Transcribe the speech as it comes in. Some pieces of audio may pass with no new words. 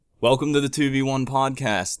Welcome to the 2v1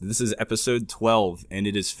 podcast. This is episode 12, and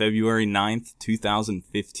it is February 9th,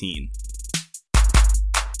 2015.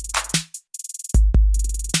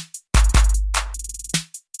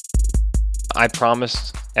 I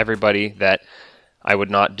promised everybody that I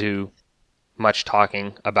would not do much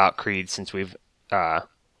talking about Creed since we've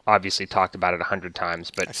obviously talked about it 100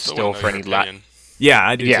 times, but still for any Yeah,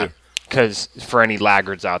 I do too. Because for any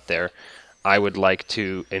laggards out there, I would like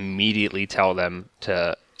to immediately tell them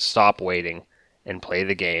to stop waiting and play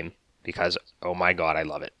the game because, oh my god, I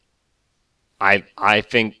love it. I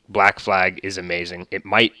think Black Flag is amazing. It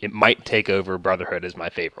might take over Brotherhood as my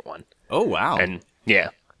favorite one. Oh wow! And yeah,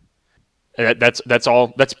 that's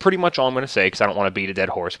all. That's pretty much all I'm going to say because I don't want to beat a dead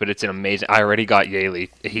horse. But it's an amazing. I already got Yaley.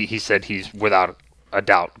 He said he's without a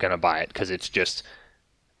doubt going to buy it because it's just.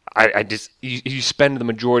 I just you spend the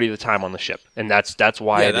majority of the time on the ship, and that's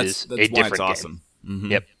why that's a different game. Awesome.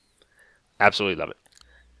 Mm-hmm. Yep, absolutely love it.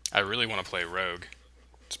 I really want to play Rogue.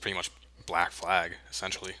 It's pretty much Black Flag,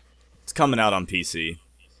 essentially. It's coming out on PC.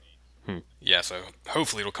 Yeah, so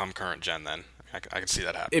hopefully it'll come current gen then. I can see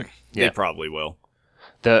that happening. It probably will.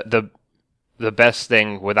 The best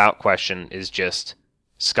thing, without question, is just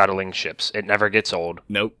scuttling ships. It never gets old.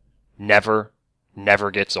 Nope. Never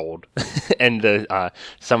gets old. And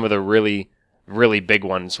some of the really big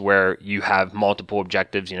ones where you have multiple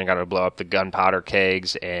objectives, got to blow up the gunpowder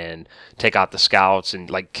kegs and take out the scouts and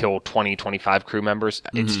like kill 20-25 crew members.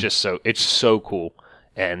 Mm-hmm. It's just so cool.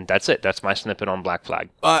 And that's it. That's my snippet on Black Flag.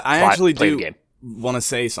 I actually do want to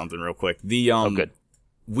say something real quick. Good.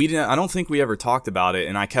 I don't think we ever talked about it,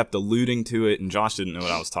 and I kept alluding to it, and Josh didn't know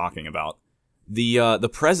what I was talking about. The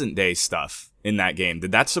present day stuff in that game,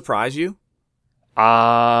 did that surprise you?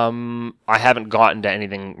 I haven't gotten to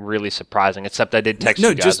anything really surprising, except I did text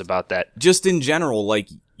you guys about that. Just in general, like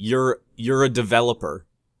you're a developer.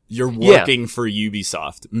 You're working for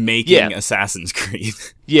Ubisoft, making Assassin's Creed.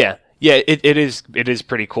 Yeah, it is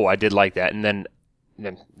pretty cool. I did like that, and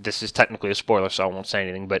then this is technically a spoiler, so I won't say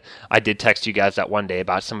anything. But I did text you guys that one day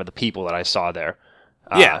about some of the people that I saw there.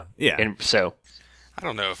 Yeah. And so I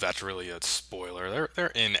don't know if that's really a spoiler.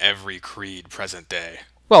 They're in every Creed present day.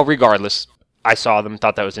 Well, regardless, I saw them,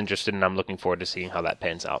 thought that was interesting, and I'm looking forward to seeing how that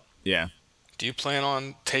pans out. Yeah. Do you plan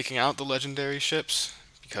on taking out the legendary ships?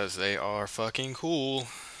 Because they are fucking cool.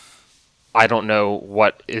 I don't know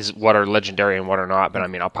what are legendary and what are not, but I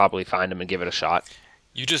mean, I'll probably find them and give it a shot.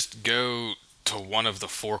 You just go to one of the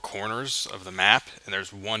four corners of the map, and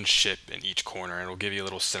there's one ship in each corner, and it'll give you a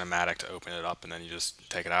little cinematic to open it up, and then you just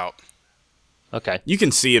take it out. Okay. You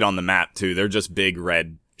can see it on the map, too. They're just big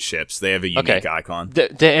red ships. They have a unique icon.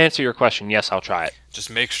 To answer your question, yes, I'll try it. Just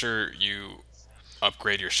make sure you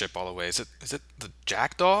upgrade your ship all the way. Is it the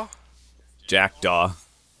Jackdaw? Jackdaw.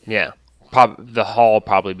 Yeah. The hull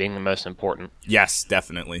probably being the most important. Yes,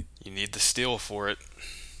 definitely. You need the steel for it.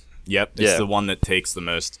 Yep, it's the one that takes the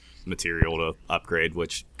most material to upgrade,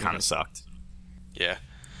 which kind of sucked. Yeah.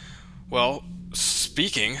 Well,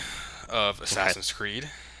 speaking of Assassin's Creed,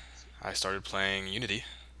 I started playing Unity.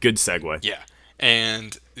 Good segue. Yeah.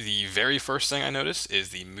 And the very first thing I noticed is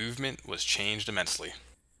the movement was changed immensely.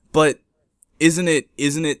 But isn't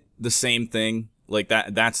it the same thing? Like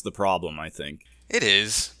that's the problem, I think. It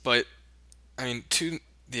is, but I mean, to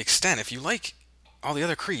the extent, if you like all the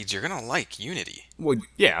other creeds, you're going to like Unity. Well,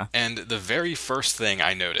 yeah. And the very first thing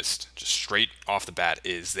I noticed, just straight off the bat,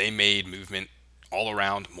 is they made movement all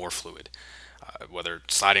around more fluid. Whether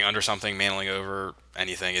sliding under something, manling over,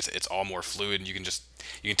 anything, it's all more fluid. You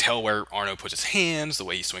can tell where Arno puts his hands, the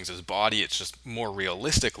way he swings his body. It's just more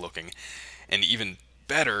realistic looking. And even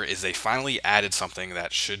better is they finally added something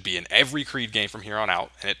that should be in every Creed game from here on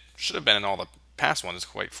out, and it should have been in all the past ones,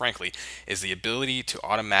 quite frankly, is the ability to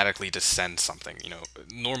automatically descend something.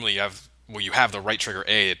 Normally you have the right trigger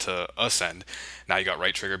A to ascend. Now you got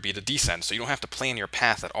right trigger B to descend, so you don't have to plan your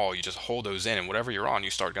path at all. You just hold those in, and whatever you're on, you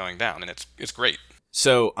start going down, and it's great.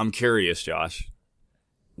 So I'm curious, Josh.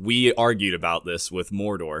 We argued about this with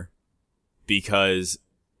Mordor because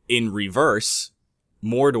in reverse,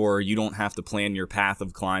 Mordor, you don't have to plan your path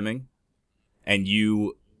of climbing, and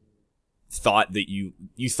you thought that you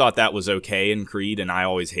thought that was okay in Creed, and I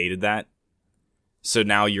always hated that. So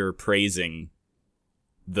now you're praising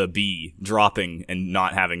the B dropping and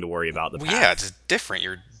not having to worry about the path. Yeah, it's different.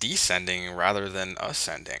 You're descending rather than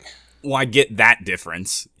ascending. Well, I get that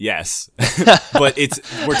difference, yes. But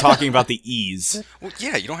we're talking about the ease. Well,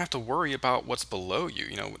 yeah, you don't have to worry about what's below you.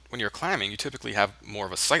 When you're climbing, you typically have more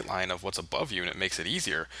of a sight line of what's above you, and it makes it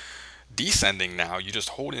easier. Descending now, you just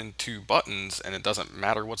hold in two buttons, and it doesn't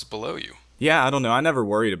matter what's below you. Yeah, I don't know. I never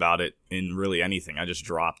worried about it in really anything. I just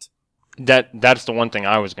dropped. That's the one thing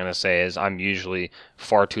I was gonna say is I'm usually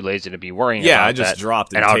far too lazy to be worrying Yeah, about I just that,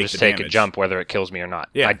 dropped and and I'll take just the take a damage. jump whether it kills me or not.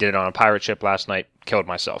 Yeah. I did it on a pirate ship last night, killed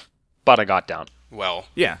myself, but I got down. Well,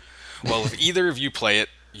 Yeah. if either of you play it,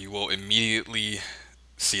 you will immediately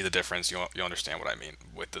see the difference. You'll understand what I mean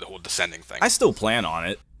with the whole descending thing. I still plan on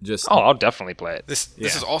it. Just Oh, I'll definitely play it. This Yeah.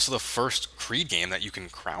 is also the first Creed game that you can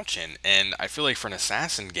crouch in, and I feel like for an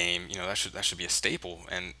assassin game, that should be a staple,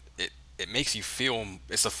 and it makes you feel.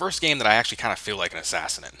 It's the first game that I actually kind of feel like an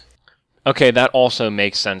assassin in. Okay, that also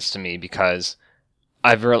makes sense to me because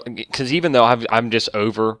because even though I'm just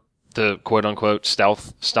over the quote unquote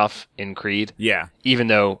stealth stuff in Creed, yeah. even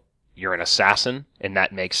though you're an assassin and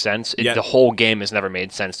that makes sense, Yeah. the whole game has never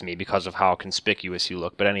made sense to me because of how conspicuous you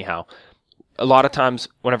look. But anyhow, a lot of times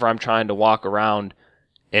whenever I'm trying to walk around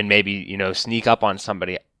and maybe sneak up on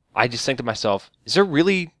somebody, I just think to myself, is there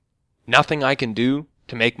really nothing I can do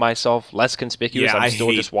to make myself less conspicuous? Yeah, I'm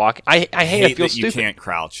still just walking. I hate it. Feels that you stupid. can't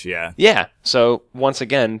crouch. Yeah. Yeah. So once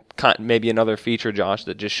again, maybe another feature, Josh,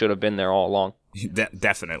 that just should have been there all along.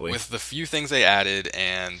 Definitely. With the few things they added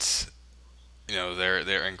and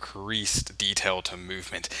their increased detail to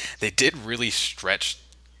movement, they did really stretch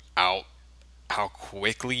out how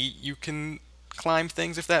quickly you can climb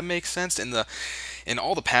things, if that makes sense. In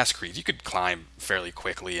all the past Creeds, you could climb fairly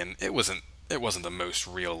quickly, and it wasn't the most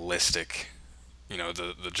realistic.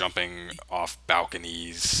 The jumping off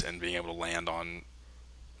balconies and being able to land on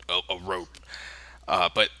a rope.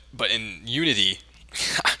 But in Unity,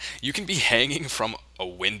 you can be hanging from a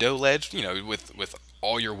window ledge, with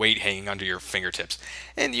all your weight hanging under your fingertips,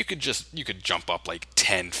 and you could jump up like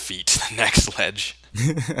 10 feet to the next ledge.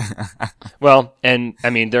 Well, and I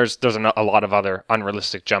mean, there's a lot of other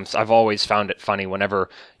unrealistic jumps. I've always found it funny whenever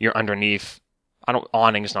you're underneath.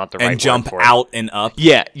 Awning's not the right word and jump for it. out and up.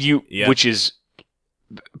 Yeah, Yep. which is,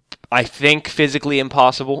 I think, physically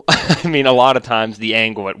impossible. I mean, a lot of times the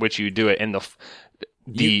angle at which you do it and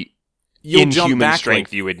the You'll jump inhuman back strength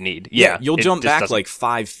like, you would need. Yeah, Yeah, you'll it jump just back doesn't- like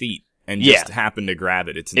 5 feet and Yeah. just happen to grab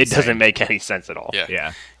it. It's insane. It doesn't make any sense at all. Yeah.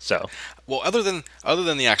 Yeah. So Well, other than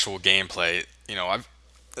the actual gameplay,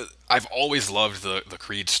 I've always loved the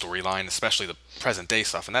Creed storyline, especially the present day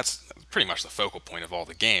stuff, and that's pretty much the focal point of all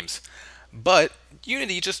the games. But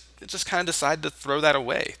Unity just kind of decided to throw that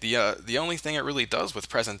away. The only thing it really does with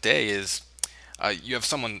present day is you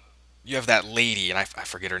have that lady, and I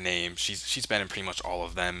forget her name. She's been in pretty much all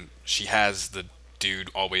of them. She has the dude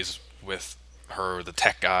always with her, the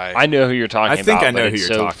tech guy. I know who you're talking about. I think I know but who it's you're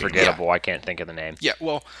so talking about. forgettable. I can't think of the name. Yeah,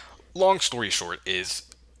 well, long story short is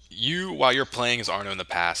while you're playing as Arno in the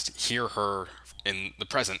past, hear her in the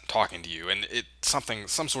present talking to you, and it's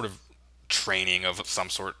some sort of training of some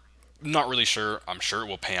sort. Not really sure. I'm sure it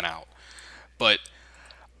will pan out. But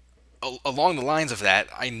along the lines of that,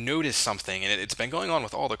 I noticed something, and it's been going on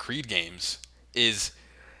with all the Creed games, is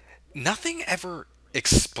nothing ever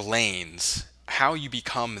explains how you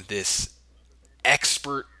become this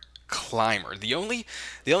expert climber. The only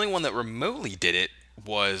one that remotely did it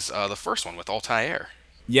was the first one with Altair.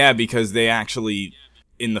 Yeah, because they actually,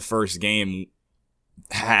 in the first game,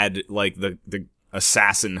 had like the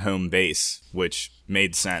assassin home base, which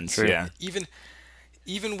made sense. True. Yeah.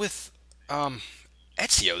 Even with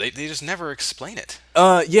Ezio, they just never explain it.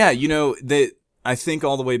 Yeah, I think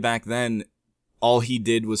all the way back then, all he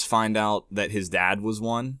did was find out that his dad was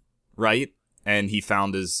one, right? And he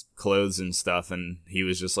found his clothes and stuff, and he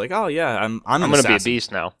was just like, "Oh yeah, I'm I'm an going to be a assassin."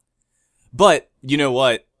 beast now. But you know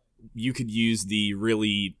what? You could use the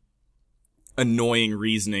really annoying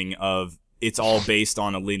reasoning of it's all based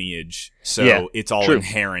on a lineage, so Yeah, it's all true.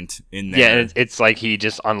 inherent in there. Yeah, and it's like he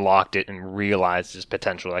just unlocked it and realized his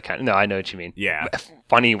potential. No, I know what you mean. Yeah.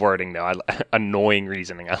 Funny wording, though. Annoying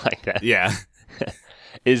reasoning. I like that. Yeah.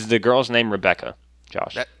 Is the girl's name Rebecca,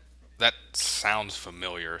 Josh? That sounds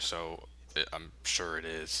familiar, so I'm sure it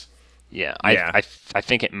is. Yeah, Yeah. I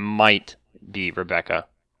think it might be Rebecca.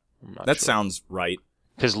 I'm not That sure. sounds right.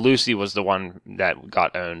 Because Lucy was the one that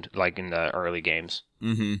got owned, like in the early games.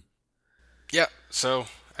 Mm-hmm. Yeah, so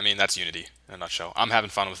I mean that's Unity in a nutshell. I'm having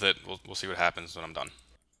fun with it. We'll see what happens when I'm done.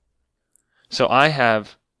 So I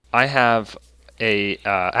have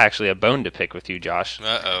actually a bone to pick with you, Josh.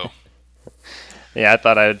 Uh-oh. Yeah, I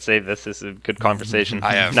thought I would save this. This is a good conversation.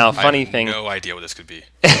 I have thing. no idea what this could be.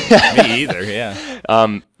 Me either,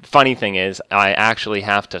 yeah. Funny thing is, I actually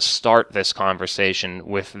have to start this conversation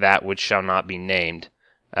with that which shall not be named,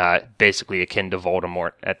 basically akin to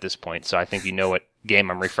Voldemort at this point. So I think you know what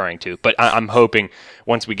game I'm referring to. But I'm hoping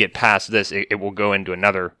once we get past this, it will go into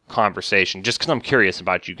another conversation, just because I'm curious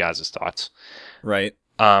about you guys' thoughts. Right.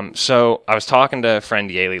 So I was talking to a friend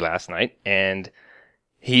Yaley last night, and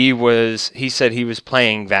he said he was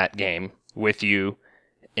playing that game with you,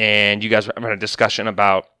 and you guys were having a discussion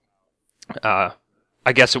about,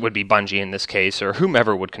 I guess it would be Bungie in this case, or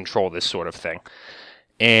whomever would control this sort of thing.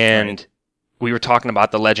 And Right. we were talking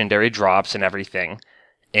about the legendary drops and everything,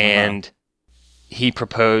 and he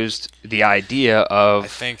proposed the idea of I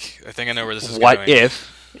think I know where this is what going.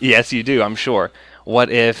 if, yes, you do, I'm sure.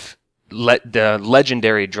 What if the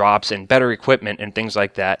legendary drops and better equipment and things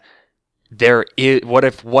like that, what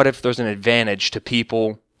if there's an advantage to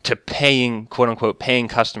people, to paying, quote unquote, paying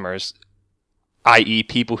customers, i.e.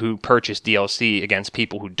 people who purchase DLC against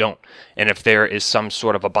people who don't, and if there is some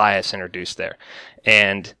sort of a bias introduced there.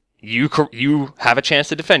 And you have a chance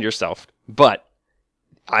to defend yourself, but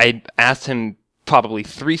I asked him probably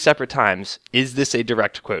 3 separate times, is this a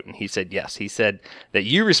direct quote? And he said yes. He said that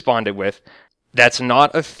you responded with, that's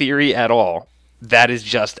not a theory at all. That is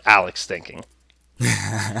just Alex thinking.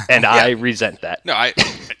 And I resent that. No, I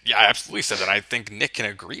absolutely said that. I think Nick can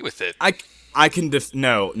agree with it. I can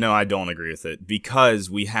no, I don't agree with it, because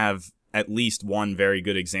we have at least one very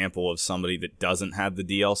good example of somebody that doesn't have the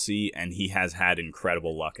DLC, and he has had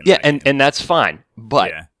incredible luck in that game. and that's fine. But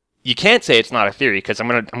Yeah. you can't say it's not a theory, because I'm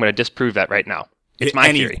gonna disprove that right now. It's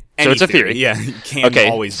my theory. So Any it's a theory. Yeah, you can't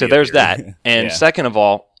always so be a there's theory. that. And Yeah. second of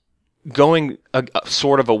all, going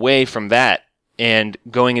sort of away from that and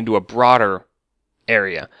going into a broader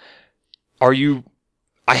area,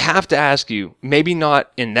 I have to ask you, maybe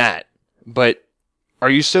not in that, but are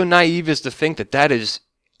you so naive as to think that is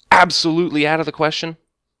absolutely out of the question?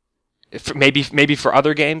 Maybe for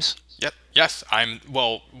other games? Yep. Yes,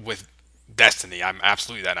 with Destiny, I'm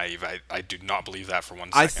absolutely that naive. I do not believe that for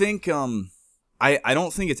 1 second. I think I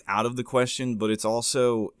don't think it's out of the question, but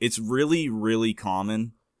it's really, really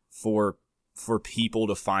common for people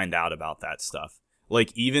to find out about that stuff.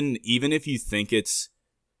 Like even if you think it's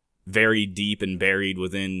very deep and buried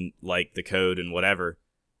within like the code and whatever,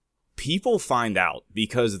 people find out,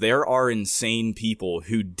 because there are insane people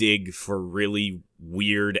who dig for really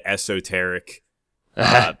weird esoteric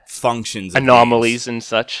functions, of Anomalies games. and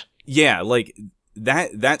such. Yeah, like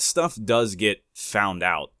that stuff does get found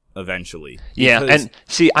out eventually. Yeah, Because- and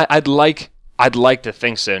see, I'd like to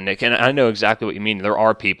think so, Nick, and I know exactly what you mean. There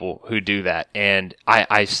are people who do that, and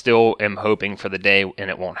I still am hoping for the day, and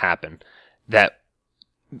it won't happen, that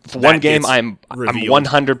for one game gets I'm revealed.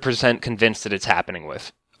 100% convinced that it's happening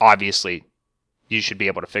with. Obviously, you should be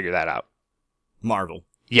able to figure that out. Marvel.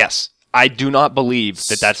 Yes, I do not believe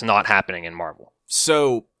that that's not happening in Marvel.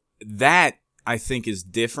 So that I think is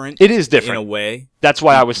different. It is different. in a way. That's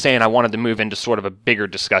why I was saying I wanted to move into sort of a bigger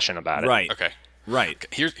discussion about it. Right. Okay. Right.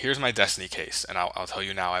 Here's my Destiny case, and I'll tell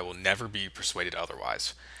you now, I will never be persuaded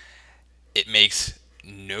otherwise. It makes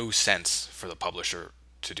no sense for the publisher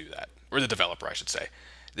to do that, or the developer, I should say.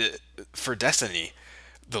 For Destiny,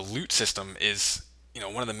 the loot system is,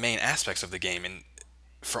 one of the main aspects of the game, and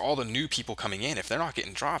for all the new people coming in, if they're not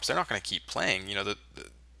getting drops, they're not going to keep playing. The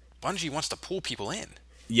Bungie wants to pull people in.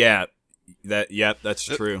 Yeah. That's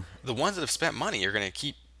true. The ones that have spent money are going to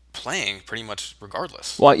keep playing pretty much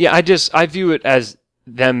regardless. Well, yeah, I view it as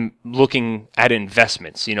them looking at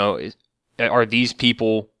investments. Are these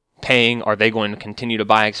people paying? Are they going to continue to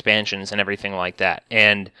buy expansions and everything like that?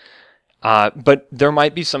 And but there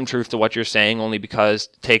might be some truth to what you're saying, only because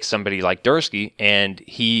take somebody like Dursky, and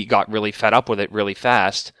he got really fed up with it really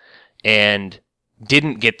fast and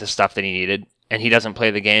didn't get the stuff that he needed, and he doesn't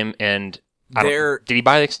play the game. And did he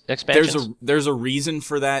buy the expansions? There's a reason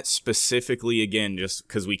for that, specifically, again, just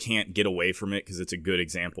because we can't get away from it, because it's a good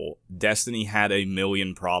example. Destiny had a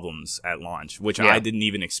million problems at launch, which I didn't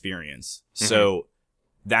even experience. Mm-hmm. So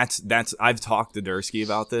that's I've talked to Dursky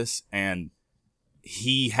about this, and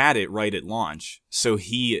he had it right at launch, so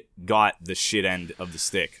he got the shit end of the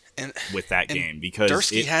stick with that game, because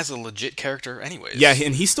Dursky has a legit character anyways. Yeah,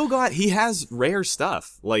 and he has rare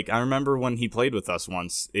stuff. Like, I remember when he played with us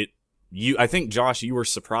once, I think, Josh, you were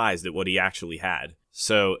surprised at what he actually had.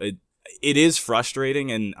 So it is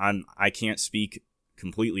frustrating, and I can't speak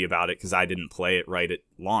completely about it because I didn't play it right at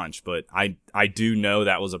launch, but I do know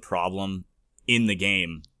that was a problem in the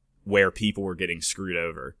game where people were getting screwed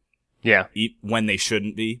over. Yeah. When they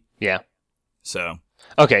shouldn't be. Yeah. So.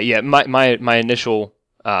 Okay, yeah, my initial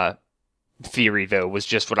theory, though, was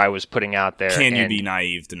just what I was putting out there. Can you be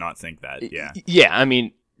naive to not think that? Yeah. Yeah, I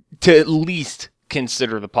mean, to at least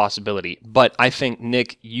consider the possibility. But I think,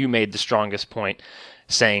 Nick, you made the strongest point,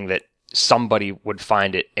 saying that somebody would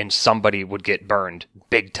find it and somebody would get burned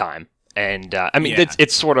big time. And, I mean,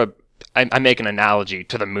 it's sort of, I make an analogy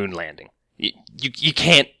to the moon landing. You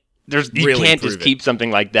can't, you can't just keep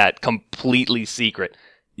something like that completely secret,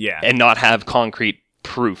 and not have concrete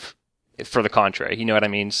proof for the contrary. You know what I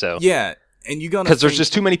mean? So Yeah, and you gotta because there's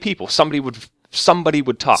just too many people. Somebody would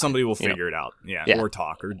talk. somebody will figure it out. Yeah, or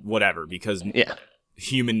talk or whatever because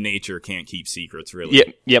human nature can't keep secrets really.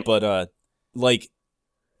 Yeah, yep. But like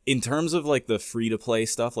in terms of like the free to play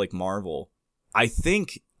stuff like Marvel, I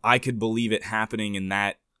think I could believe it happening in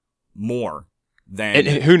that more than And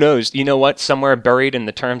who knows? You know what? Somewhere buried in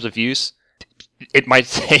the terms of use, it might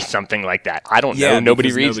say something like that. I don't know.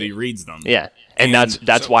 Nobody reads them. Yeah, and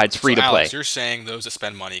that's why it's free to play. Alex, you're saying those that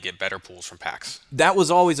spend money get better pools from packs. That was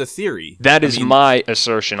always a theory. That is my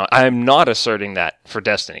assertion. I am not asserting that for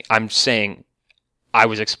Destiny. I'm saying I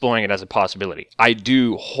was exploring it as a possibility. I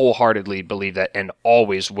do wholeheartedly believe that and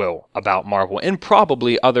always will about Marvel and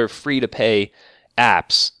probably other free-to-pay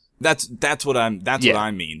apps. That's what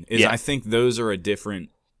I mean. I think those are a different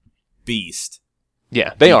beast.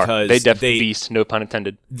 Yeah, they are. They definitely beast, no pun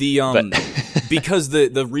intended. Because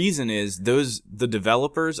the reason is the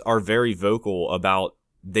developers are very vocal about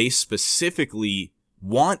they specifically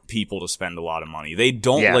want people to spend a lot of money. They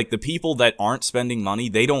don't like the people that aren't spending money,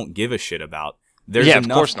 they don't give a shit about. Of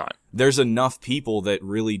course not. There's enough people that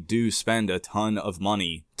really do spend a ton of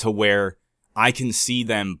money to where I can see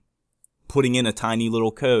them putting in a tiny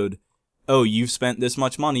little code. Oh, you've spent this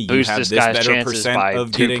much money. You have this better percent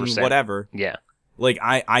of getting whatever. Yeah. Like,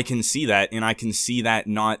 I can see that, and I can see that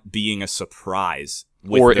not being a surprise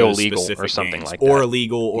with or those illegal specific or something games. like that. Or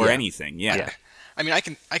illegal or anything, yeah. I mean,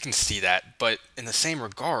 I can see that, but in the same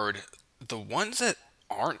regard, the ones that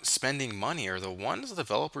aren't spending money are the ones the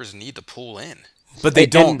developers need to pull in. But they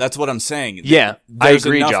don't. That's what I'm saying. Yeah, I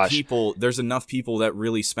agree, Josh. There's enough people that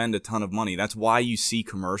really spend a ton of money. That's why you see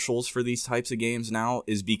commercials for these types of games now,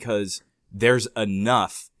 is because there's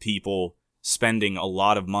enough people spending a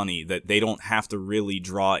lot of money that they don't have to really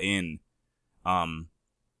draw in, much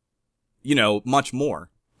more.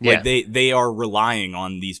 Yeah. Like they are relying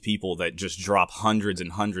on these people that just drop hundreds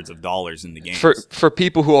and hundreds of dollars in the games. For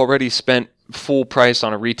people who already spent full price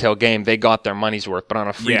on a retail game, they got their money's worth. But on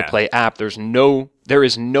a free to play app, there is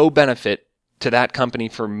no benefit to that company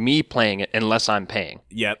for me playing it unless I'm paying.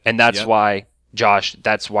 Yep. And that's why, Josh,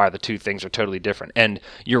 that's why the two things are totally different. And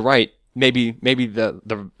you're right. Maybe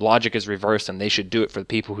the logic is reversed and they should do it for the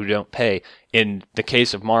people who don't pay. In the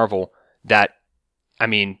case of Marvel,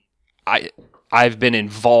 I've been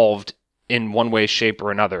involved in one way, shape,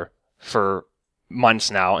 or another for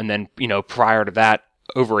months now, and then, prior to that,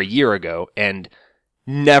 over a year ago, and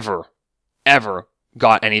never, ever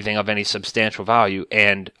got anything of any substantial value,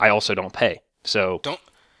 and I also don't pay. So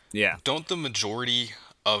don't the majority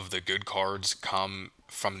of the good cards come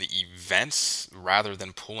from the events rather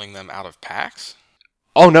than pulling them out of packs?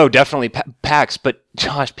 Oh no, definitely packs. But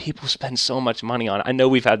Josh, people spend so much money on it. I know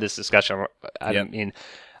we've had this discussion. I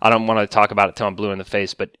don't want to talk about it till I'm blue in the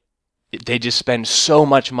face, but they just spend so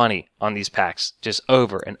much money on these packs, just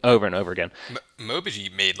over and over and over again.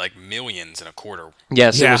 Mobigy made like millions in a quarter.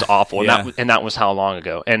 Yes, it was awful, and that was how long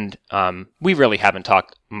ago. And we really haven't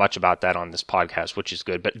talked much about that on this podcast, which is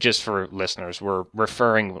good. But just for listeners, we're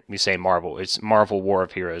referring when we say Marvel, it's Marvel War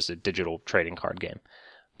of Heroes, a digital trading card game.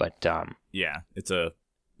 But it's a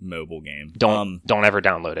mobile game. Don't ever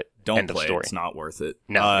download it. Don't play it. It's not worth it.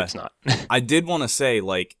 No, it's not. I did want to say,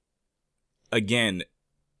 again,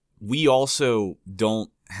 we also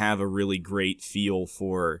don't have a really great feel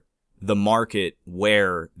for the market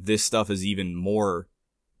where this stuff is even more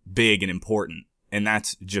big and important, and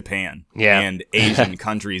that's Japan and Asian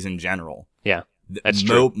countries in general. Yeah, that's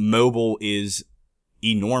true. Mobile is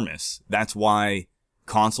enormous. That's why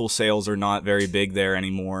console sales are not very big there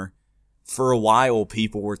anymore. For a while,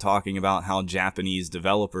 people were talking about how Japanese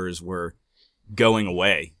developers were going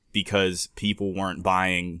away because people weren't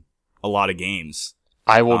buying a lot of games.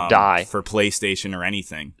 I will die for PlayStation or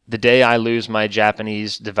anything. The day I lose my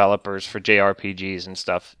Japanese developers for JRPGs and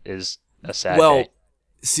stuff is a sad day.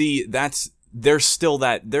 See, there's still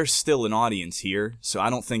an audience here, so I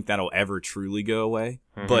don't think that'll ever truly go away.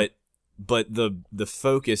 Mm-hmm. But the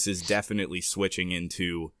focus is definitely switching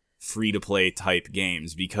into free to play type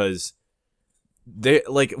games because they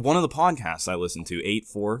one of the podcasts I listen to,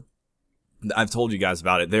 8-4, I've told you guys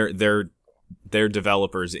about it. They're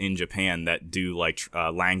developers in Japan that do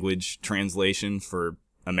language translation for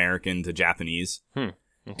American to Japanese.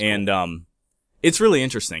 And it's really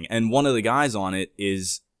interesting. And one of the guys on it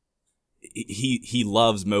is he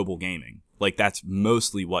loves mobile gaming. That's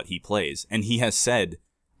mostly what he plays. And he has said,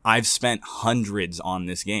 I've spent hundreds on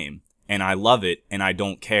this game and I love it and I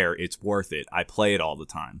don't care. It's worth it. I play it all the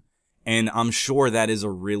time. And I'm sure that is a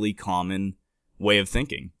really common way of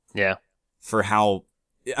thinking. Yeah. For how,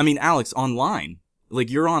 Alex, online,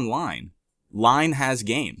 you're online. Line has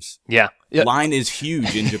games. Yeah. Yeah. Line is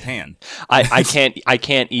huge in Japan. I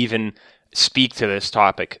can't even speak to this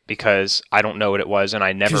topic because I don't know what it was, and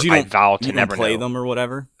I vow to never play know. them or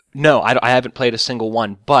whatever. No, I haven't played a single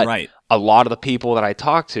one, but Right. a lot of the people that I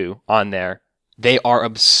talk to on there, they are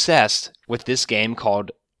obsessed with this game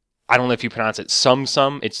called, I don't know if you pronounce it Sum.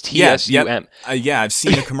 It's TSUM. Yeah, I've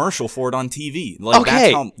seen a commercial for it on TV. Like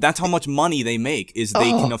Okay. that's how much money they make is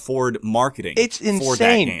they can afford marketing. It's for that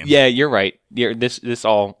insane. game. Yeah, you're right. This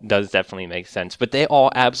all does definitely make sense, but they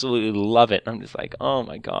all absolutely love it. I'm just like, oh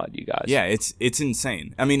my god, you guys. Yeah, it's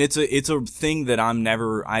insane. I mean, it's a thing that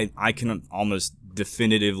I can almost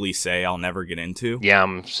definitively say I'll never get into. Yeah,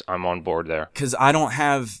 I'm on board there. Because I don't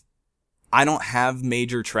have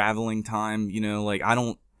major traveling time. You know, like I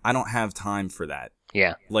don't have time for that.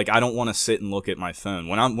 Yeah. Like I don't want to sit and look at my phone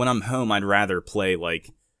when I'm home. I'd rather play like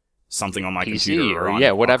something on my PC computer or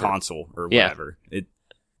on whatever. a console or whatever.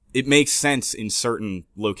 It makes sense in certain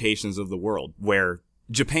locations of the world where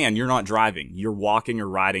Japan, you're not driving, you're walking or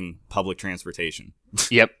riding public transportation.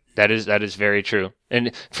 Yep, that is very true.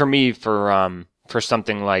 And for me, for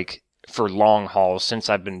something like for long hauls, since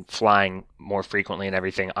I've been flying more frequently and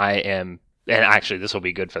everything, and actually this will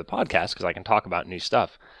be good for the podcast because I can talk about new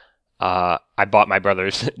stuff. I bought my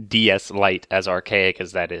brother's DS Lite, as archaic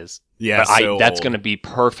as that is. Yeah, but that's going to be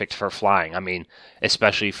perfect for flying. I mean,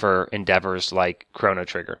 especially for endeavors like Chrono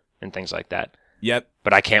Trigger and things like that. Yep.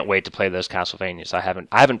 But I can't wait to play those Castlevanias. I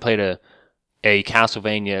haven't played a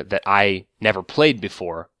Castlevania that I never played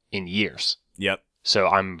before in years. Yep. So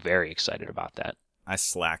I'm very excited about that. I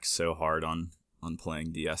slack so hard on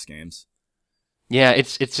playing DS games. Yeah,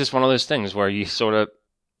 it's just one of those things where you sort of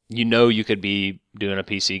you could be doing a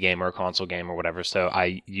PC game or a console game or whatever. So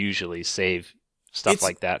I usually save stuff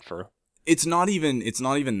like that for. It's not even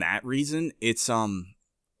that reason. It's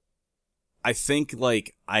I think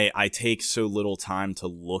like I take so little time to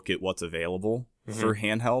look at what's available for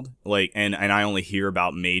handheld. Like and I only hear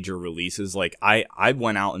about major releases. Like I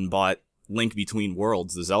went out and bought Link Between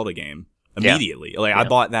Worlds, the Zelda game, immediately. Yeah. I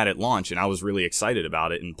bought that at launch and I was really excited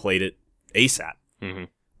about it and played it ASAP. Mm-hmm.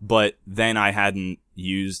 But then I hadn't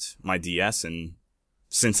used my DS and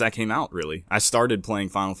since that came out, really. I started playing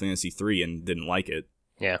Final Fantasy III and didn't like it.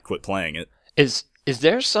 Yeah. Quit playing it. Is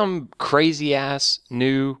there some crazy ass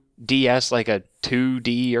new DS, like a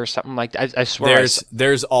 2D or something like that? I swear.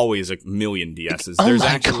 There's always a million DSs.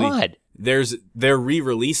 God. They're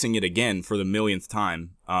re-releasing it again for the millionth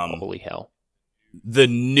time. Holy hell. The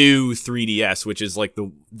new 3DS, which is like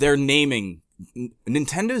their naming,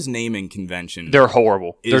 Nintendo's naming convention. They're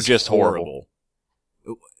horrible. They're just horrible.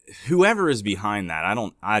 Whoever is behind that,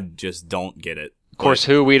 I just don't get it. Of course,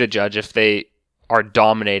 who are we to judge if they are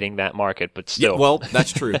dominating that market, but still. Yeah, well,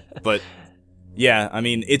 that's true. But yeah, I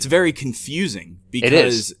mean, it's very confusing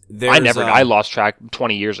because it is. I lost track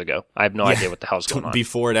 20 years ago. I have no idea what the hell's going on.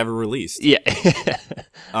 Before it ever released. Yeah.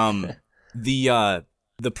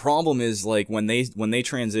 The problem is like when they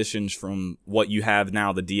transitioned from what you have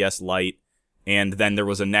now, the DS Lite, and then there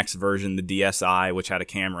was a next version, the DSi, which had a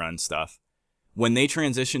camera and stuff. When they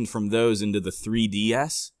transitioned from those into the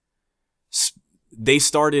 3DS, they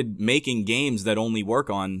started making games that only work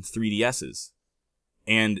on 3DSs.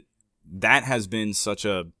 And that has been such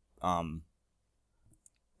a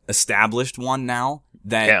established one now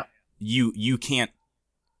that you can't...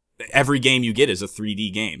 Every game you get is a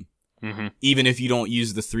 3D game. Mm-hmm. Even if you don't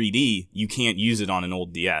use the 3D, you can't use it on an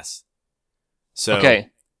old DS. So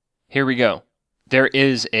okay, here we go. There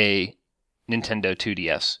is a Nintendo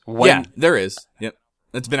 2DS. Yeah, there is. Yep.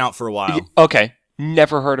 It's been out for a while. Okay.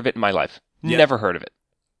 Never heard of it in my life. Yep. Never heard of it.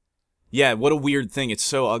 Yeah, what a weird thing. It's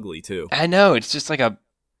so ugly, too. I know. It's just like a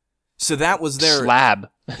So that was their slab.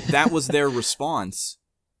 That was their response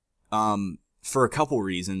for a couple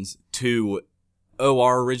reasons to,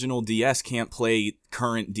 our original DS can't play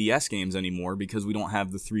current DS games anymore because we don't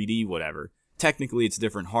have the 3D whatever. Technically, it's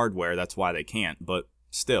different hardware. That's why they can't, but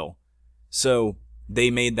still. So they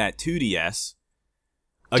made that 2DS.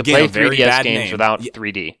 Again, to play 3DS games name. Without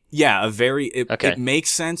 3D. Yeah, it makes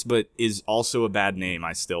sense, but is also a bad name,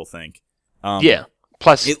 I still think. Yeah.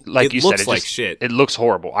 Plus, like you said, looks like shit. It looks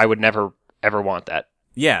horrible. I would never, ever want that.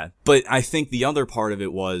 Yeah, but I think the other part of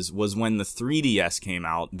it was when the 3DS came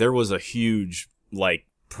out, there was a huge,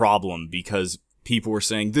 problem because people were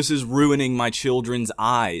saying, this is ruining my children's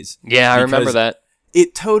eyes. Yeah, I remember that.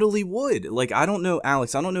 It totally would. I don't know,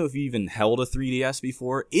 Alex, I don't know if you even held a 3DS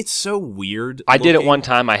before. It's so weird. I did it one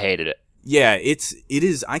time. I hated it. Yeah, it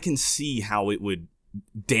is. I can see how it would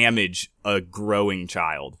damage a growing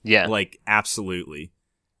child. Yeah. Absolutely.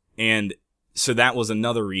 And so that was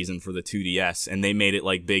another reason for the 2DS, and they made it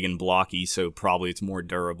like big and blocky, so probably it's more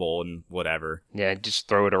durable and whatever. Yeah, just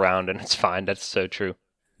throw it around and it's fine. That's so true.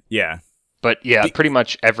 Yeah. But yeah, pretty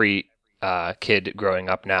much every kid growing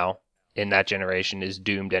up now in that generation is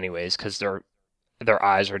doomed anyways, because their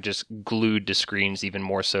eyes are just glued to screens even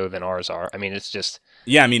more so than ours are. I mean, it's just...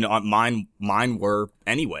 Yeah, I mean, mine were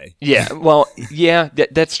anyway. Yeah, well, yeah,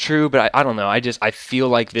 that's true, but I don't know. I feel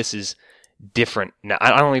like this is different now.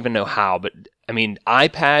 I don't even know how, but I mean,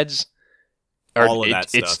 iPads are... All of that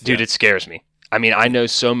stuff, Dude, yeah. it scares me. I mean, I know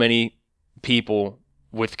so many people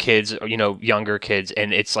with kids, younger kids,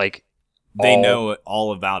 and it's like... They know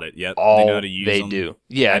all about it, yep. All they know how to use they them do.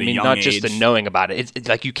 Yeah, I at a mean, young not just the age. knowing about it. It's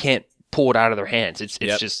like you can't pull it out of their hands. It's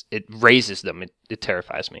Yep. just, it raises them. It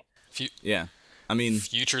terrifies me. Yeah. I mean,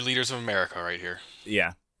 Future leaders of America right here.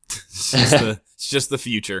 yeah. It's just the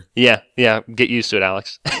future. Yeah, get used to it,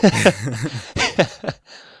 Alex.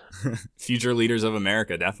 Future leaders of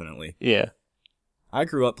America, definitely. Yeah. I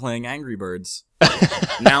grew up playing Angry Birds.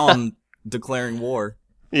 Now I'm declaring war.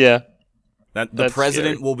 Yeah. That the That's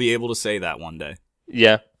president scary. will be able to say that one day.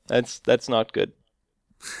 Yeah, that's not good.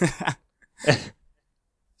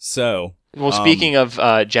 So, Well, speaking of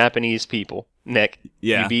Japanese people, Nick,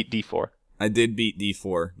 Yeah. you beat D4. I did beat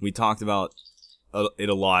D4. We talked about it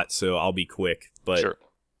a lot, so I'll be quick. But Sure.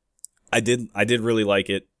 I did really like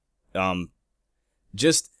it. I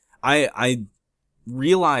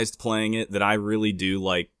realized playing it that I really do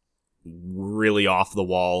like really off the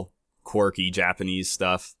wall, quirky Japanese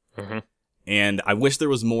stuff. Mm-hmm. And I wish there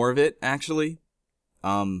was more of it, actually.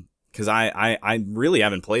 Because I really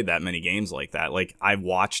haven't played that many games like that. Like, I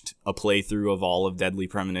watched a playthrough of all of Deadly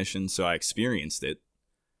Premonition, so I experienced it.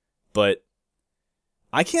 But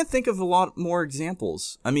I can't think of a lot more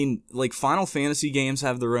examples. I mean, like, Final Fantasy games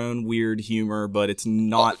have their own weird humor, but it's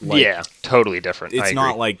not like... Yeah, totally different. I It's agree.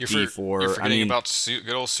 not like You're D4. forgetting I mean, about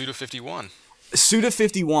good old Suda 51. Suda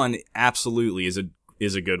 51 absolutely is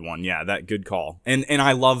a good one. Yeah, that good call. And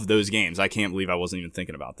I love those games. I can't believe I wasn't even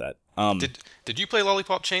thinking about that. Did you play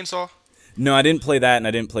Lollipop Chainsaw? No, I didn't play that, and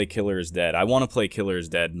I didn't play Killer is Dead. I want to play Killer is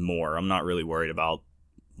Dead more. I'm not really worried about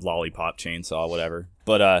Lollipop Chainsaw, whatever.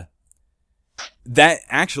 But that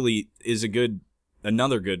actually is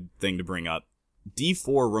another good thing to bring up.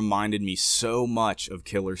 D4 reminded me so much of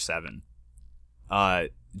Killer 7.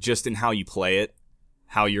 Just in how you play it,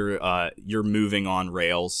 how you're moving on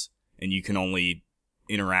rails, and you can only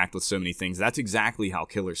interact with so many things. That's exactly how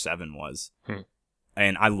Killer 7 was.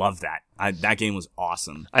 And I love that. That game was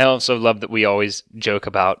awesome. I also love that we always joke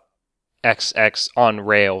about XX on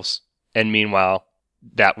rails, and meanwhile,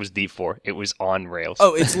 that was D4. It was on rails.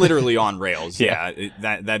 Oh, it's literally on rails. Yeah.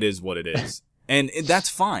 That is what it is. And that's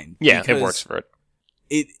fine. Yeah, it because works for it.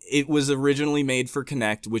 It was originally made for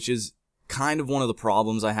Kinect, which is kind of one of the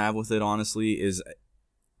problems I have with it, honestly, is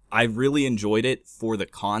I really enjoyed it for the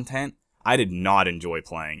content. I did not enjoy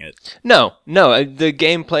playing it. No, the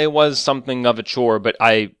gameplay was something of a chore, but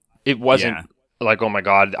it wasn't Yeah. like, oh my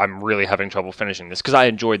god, I'm really having trouble finishing this, because I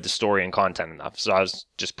enjoyed the story and content enough, so I was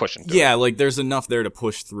just pushing through. Yeah, like there's enough there to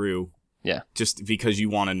push through. Yeah. Just because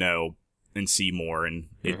you want to know and see more and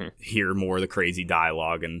hear more of the crazy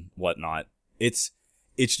dialogue and whatnot. It's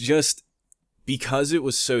just because it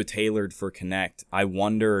was so tailored for Kinect, I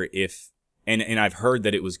wonder if, and I've heard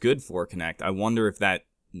that it was good for Kinect, I wonder if that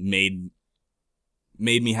made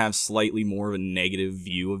me have slightly more of a negative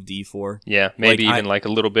view of D4. Yeah, maybe Like, even like a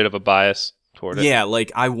little bit of a bias toward it. Yeah,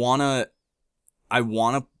 like I wanna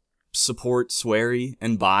support Swery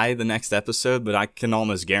and buy the next episode, but I can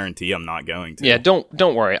almost guarantee I'm not going to. Yeah,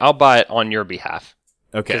 don't worry. I'll buy it on your behalf.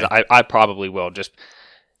 Okay. Because I probably will, just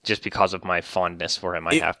because of my fondness for him.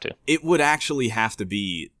 I have to. It would actually have to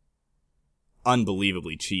be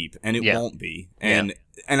unbelievably cheap, and it won't be. And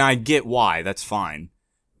I get why. That's fine.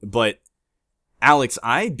 But Alex,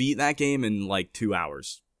 I beat that game in like 2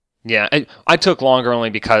 hours. Yeah, I took longer only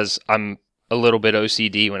because I'm a little bit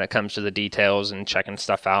OCD when it comes to the details and checking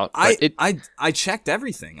stuff out. But I checked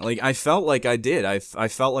everything. Like, I felt like I did. I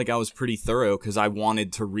felt like I was pretty thorough because I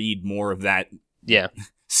wanted to read more of that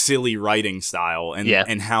silly writing style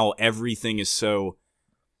and how everything is so...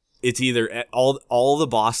 It's either all the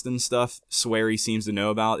Boston stuff Swery seems to know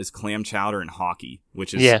about is clam chowder and hockey,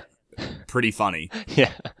 which is pretty funny.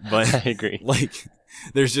 Yeah, but I agree. Like,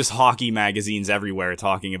 there's just hockey magazines everywhere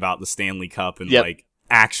talking about the Stanley Cup and like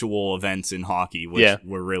actual events in hockey, which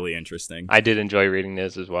were really interesting. I did enjoy reading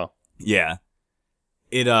those as well. Yeah,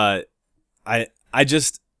 I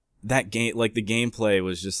just that game, like the gameplay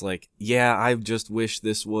was just like, I just wish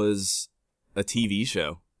this was a TV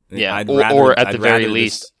show. Yeah, or at the very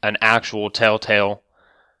least, an actual Telltale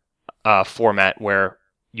format where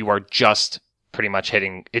you are just pretty much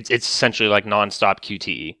hitting. It's essentially like nonstop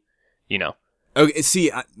QTE. You know. Okay, see,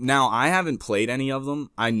 now I haven't played any of them.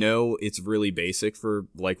 I know it's really basic for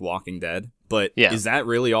like Walking Dead, but is that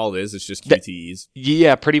really all it is? It's just QTEs?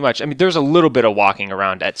 Yeah, pretty much. I mean, there's a little bit of walking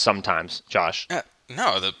around at sometimes, Josh.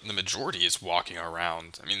 No, the majority is walking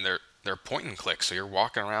around. I mean, they're point and click, so you're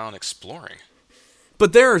walking around exploring.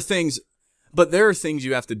 But there are things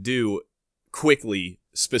you have to do quickly,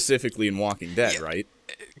 specifically in Walking Dead, right?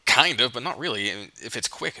 Kind of, but not really. I mean, if it's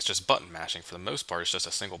quick, it's just button mashing. For the most part, it's just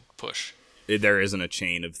a single push. There isn't a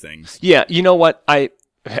chain of things. Yeah, you know what?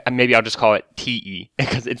 Maybe I'll just call it TE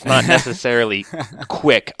because it's not necessarily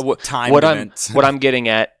quick. What I'm getting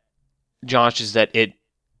at, Josh, is that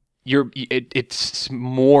it's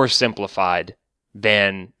more simplified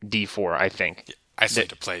than D4. I think. Yeah, I still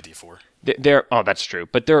to play D4. That's true,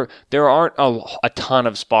 but there aren't a ton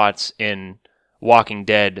of spots in Walking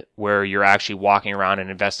Dead where you're actually walking around and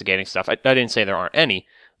investigating stuff. I didn't say there aren't any.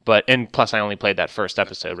 And plus, I only played that first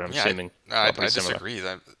episode, but I'm assuming I disagree.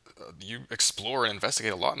 That you explore and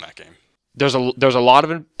investigate a lot in that game. There's a lot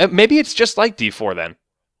of it. Maybe it's just like D4 then.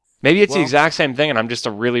 Maybe it's the exact same thing, and I'm just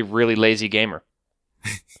a really, really lazy gamer.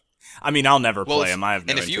 I mean, I'll never play them. I have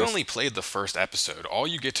no interest. And if you only played the first episode, all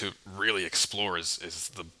you get to really explore is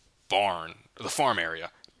the barn, the farm area.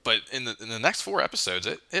 But in the next 4 episodes,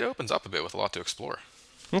 it opens up a bit with a lot to explore.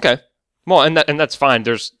 Okay. Well, and that's fine.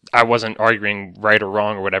 I wasn't arguing right or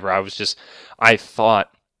wrong or whatever. I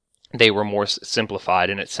thought they were more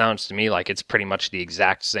simplified, and it sounds to me like it's pretty much the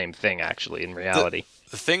exact same thing, actually, in reality.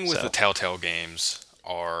 The thing with the Telltale games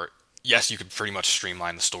are, yes, you could pretty much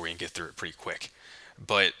streamline the story and get through it pretty quick.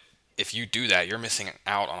 But if you do that, you're missing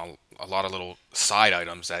out on a lot of little side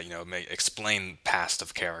items that, may explain past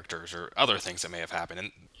of characters or other things that may have happened.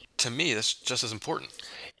 And to me, that's just as important.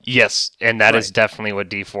 Yes, and that is definitely what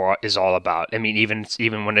D4 is all about. I mean,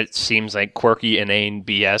 even when it seems like quirky, inane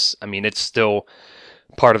BS, I mean, it's still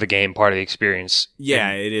part of the game, part of the experience.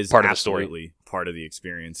 Yeah, it is part of the story. Part of the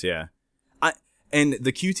experience, yeah. And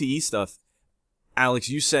the QTE stuff, Alex,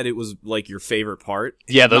 you said it was like your favorite part.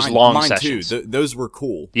 Yeah, those long mine sessions. Too. Those were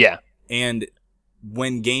cool. Yeah. And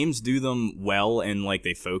when games do them well and like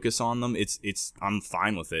they focus on them, I'm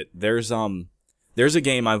fine with it. There's a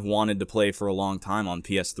game I've wanted to play for a long time on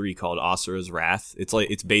PS3 called Asura's Wrath.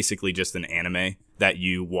 It's basically just an anime that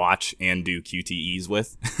you watch and do QTEs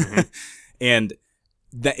with. Mm-hmm. And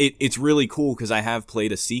it's really cool because I have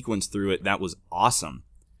played a sequence through it that was awesome.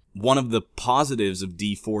 One of the positives of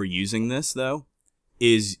D4 using this, though,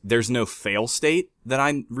 is there's no fail state that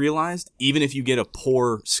I realized. Even if you get a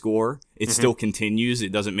poor score, it still continues.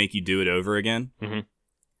 It doesn't make you do it over again. Mm-hmm.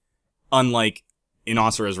 Unlike in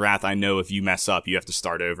Asura's Wrath, I know if you mess up, you have to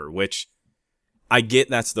start over, which I get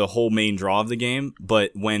that's the whole main draw of the game,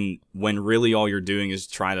 but when really all you're doing is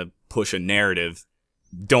try to push a narrative,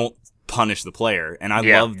 don't punish the player. And I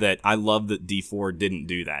love that D4 didn't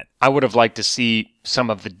do that. I would have liked to see some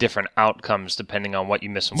of the different outcomes depending on what you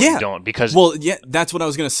miss and what you don't. Because that's what I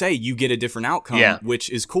was going to say. You get a different outcome, which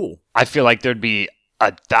is cool. I feel like there'd be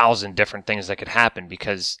 1,000 different things that could happen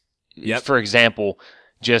because, for example,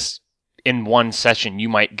 just in one session, you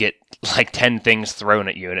might get like 10 things thrown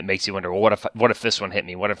at you, and it makes you wonder, well, what if this one hit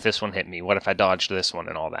me? What if this one hit me? What if I dodged this one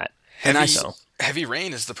and all that? Heavy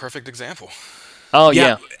Rain is the perfect example. Oh,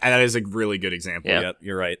 yeah. And that is a really good example. Yep,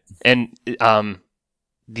 you're right. And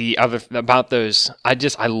the other about those,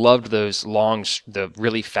 I loved those the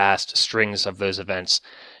really fast strings of those events.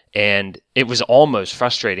 And it was almost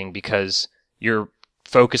frustrating because you're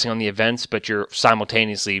focusing on the events, but you're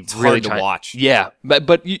simultaneously really trying to watch. Yeah,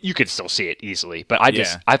 but you could still see it easily. But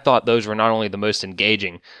I thought those were not only the most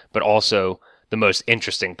engaging, but also the most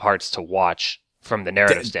interesting parts to watch from the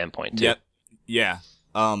narrative standpoint too. Yep. Yeah.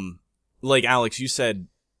 Like Alex, you said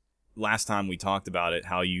last time we talked about it,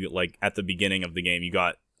 how you like at the beginning of the game you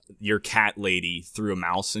got your cat lady threw a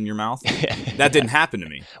mouse in your mouth. That didn't happen to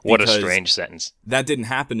me. What a strange sentence. That didn't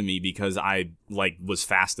happen to me because I was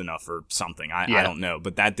fast enough or something. I don't know,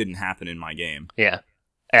 but that didn't happen in my game. Yeah.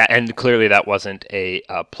 And clearly that wasn't a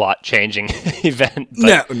plot-changing event.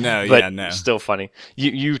 No. Still funny.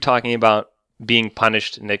 You talking about being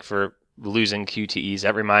punished, Nick, for losing QTEs,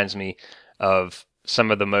 that reminds me of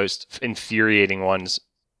some of the most infuriating ones.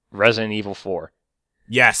 Resident Evil 4.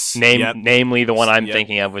 Yes. Namely, the one I'm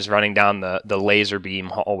thinking of was running down the laser beam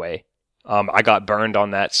hallway. I got burned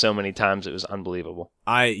on that so many times, it was unbelievable.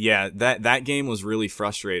 That game was really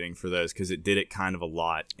frustrating for those because it did it kind of a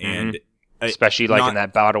lot. And especially in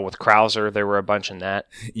that battle with Krauser, there were a bunch in that.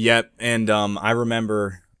 Yep, and I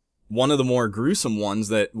remember one of the more gruesome ones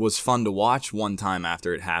that was fun to watch one time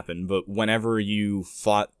after it happened, but whenever you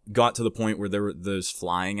got to the point where there were those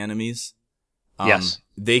flying enemies, Yes.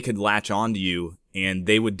 they could latch onto you and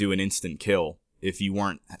they would do an instant kill if you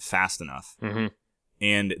weren't fast enough. Mm-hmm.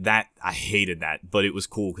 And that, I hated that, but it was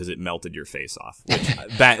cool because it melted your face off.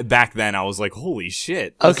 Back then, I was like, holy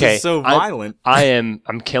shit, this is so violent.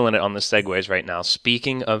 I'm killing it on the segues right now.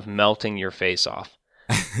 Speaking of melting your face off,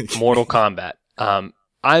 Mortal Kombat.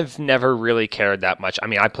 I've never really cared that much. I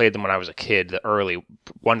mean, I played them when I was a kid, the early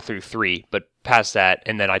 1 through 3, but past that,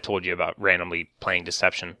 and then I told you about randomly playing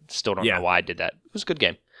Deception. Still don't know why I did that. It was a good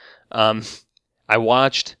game. I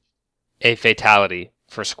watched a fatality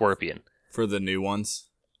for Scorpion. For the new ones?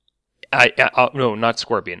 No, not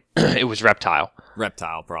Scorpion. It was Reptile.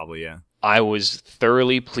 Reptile, probably, yeah. I was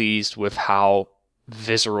thoroughly pleased with how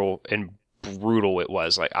visceral and brutal it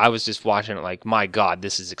was. Like, I was just watching it like, my God,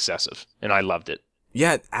 this is excessive. And I loved it.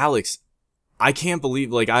 Yeah, Alex, I can't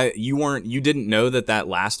believe, like, you didn't know that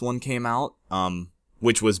last one came out,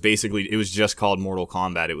 which was basically, it was just called Mortal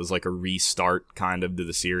Kombat. It was like a restart, kind of, to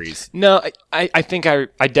the series. No, I think I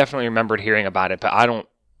definitely remembered hearing about it, but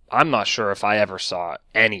I'm not sure if I ever saw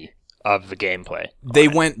any of the gameplay. They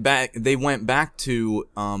went back to,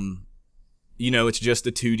 it's just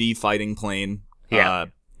a 2D fighting plane. Yeah.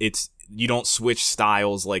 You don't switch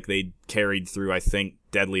styles like they carried through, I think,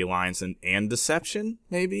 Deadly Alliance and Deception,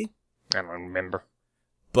 maybe? I don't remember.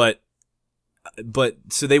 But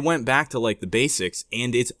so they went back to like the basics,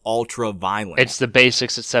 and it's ultra violent. It's the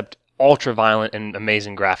basics except ultra violent and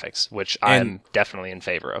amazing graphics, which I'm definitely in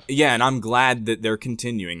favor of. Yeah, and I'm glad that they're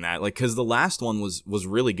continuing that. Like, because the last one was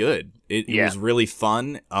really good. It was really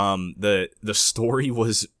fun. The story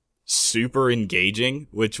was super engaging,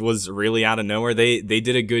 which was really out of nowhere. They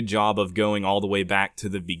did a good job of going all the way back to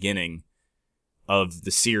the beginning of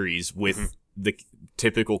the series with the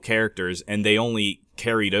typical characters, and they only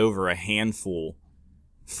carried over a handful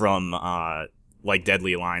from like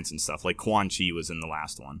Deadly Alliance and stuff. Like Quan Chi was in the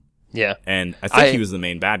last one. Yeah. And I think he was the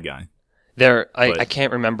main bad guy. I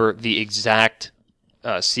can't remember the exact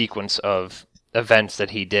sequence of events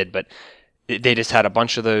that he did, but they just had a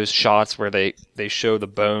bunch of those shots where they show the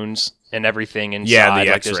bones and everything inside,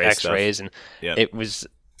 like those X-rays, and it was.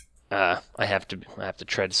 I have to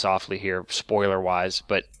tread softly here, spoiler wise,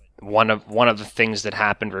 but one of the things that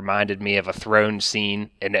happened reminded me of a throne scene,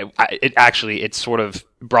 and it sort of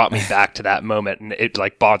brought me back to that moment, and it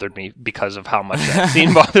like bothered me because of how much that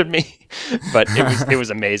scene bothered me. But it was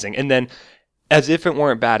amazing, and then. As if it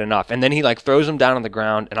weren't bad enough. And then he like throws him down on the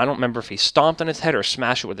ground, and I don't remember if he stomped on his head or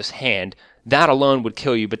smashed it with his hand. That alone would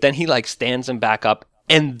kill you, but then he like stands him back up,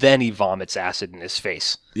 and then he vomits acid in his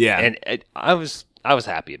face. Yeah. And I was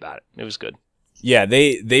happy about it. It was good. Yeah,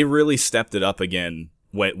 they really stepped it up again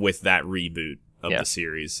with that reboot of the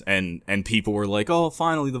series. And people were like, oh,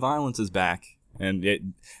 finally the violence is back. And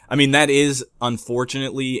that is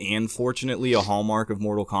unfortunately and fortunately a hallmark of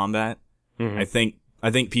Mortal Kombat. Mm-hmm. I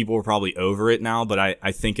think people are probably over it now, but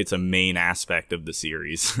I think it's a main aspect of the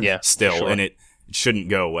series still, sure. And it shouldn't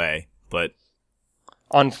go away. But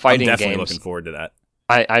on fighting I'm definitely games, looking forward to that.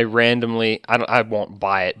 I randomly, I won't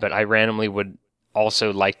buy it, but I randomly would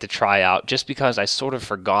also like to try out, just because I sort of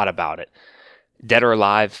forgot about it. Dead or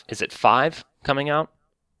Alive, is it 5 coming out?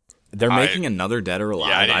 They're making another Dead or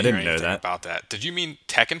Alive. Yeah, I didn't know that. About that. Did you mean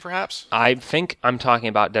Tekken, perhaps? I think I'm talking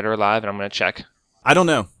about Dead or Alive, and I'm going to check. I don't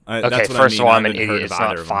know. Okay, that's what first I mean. of all, I'm an idiot. It's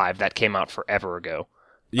not 5. That came out forever ago.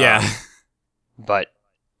 Yeah. But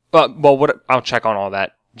what? I'll check on all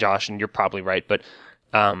that, Josh, and you're probably right. But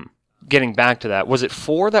getting back to that, was it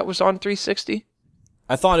 4 that was on 360?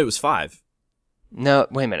 I thought it was 5. No,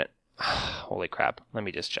 wait a minute. Holy crap. Let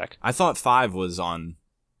me just check. I thought 5 was on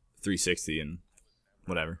 360 and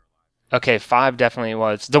whatever. Okay, 5 definitely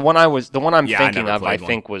was. The one I'm thinking of, I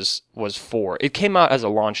think, was 4. It came out as a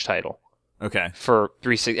launch title. Okay. For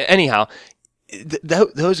 360. Anyhow,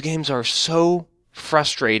 those games are so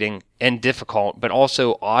frustrating and difficult, but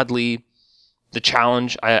also oddly the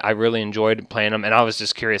challenge. I really enjoyed playing them, and I was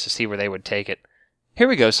just curious to see where they would take it. Here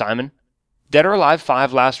we go, Simon. Dead or Alive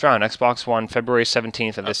 5 last round, Xbox One, February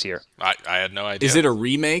 17th of this year. I had no idea. Is it a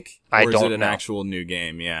remake? Or is it an actual new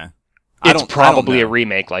game? Yeah. It's probably a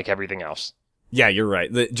remake like everything else. Yeah, you're right.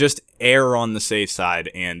 Just err on the safe side,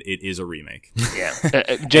 and it is a remake. Yeah.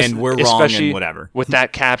 And we're wrong and whatever. With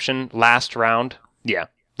that caption, last round, yeah,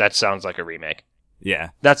 that sounds like a remake. Yeah.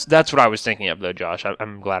 That's what I was thinking of, though, Josh.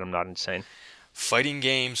 I'm glad I'm not insane. Fighting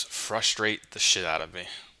games frustrate the shit out of me.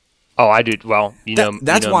 Oh, I do. Well,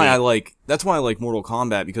 that's why me. I like Mortal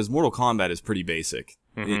Kombat, because Mortal Kombat is pretty basic.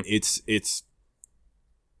 Mm-hmm. It's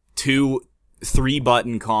two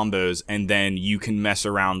 3-button combos, and then you can mess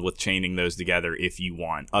around with chaining those together if you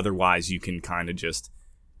want. Otherwise, you can kind of just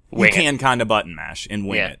kind of button mash and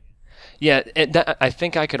wing it. Yeah, I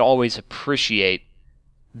think I could always appreciate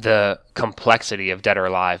the complexity of Dead or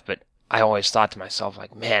Alive, but I always thought to myself,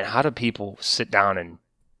 like, man, how do people sit down and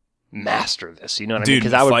master this? You know what I mean?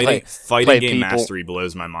 Because I would fighting game mastery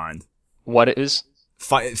blows my mind. What is?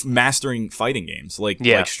 Mastering fighting games like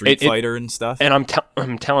Street Fighter and stuff. And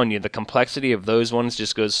I'm telling you, the complexity of those ones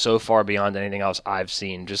just goes so far beyond anything else I've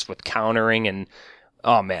seen, just with countering and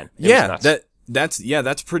oh man,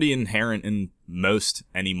 that's pretty inherent in most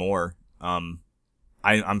anymore.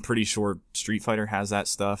 I'm pretty sure Street Fighter has that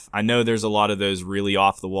stuff. I know there's a lot of those really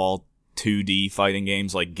off the wall 2D fighting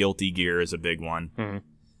games, like Guilty Gear is a big one. Mm-hmm.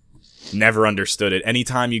 Never understood it.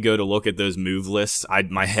 Anytime you go to look at those move lists,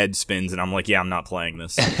 my head spins and I'm like, yeah, I'm not playing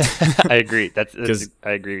this. I agree. I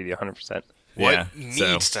agree with you 100%. What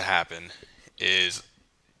needs to happen is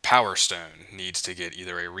Power Stone needs to get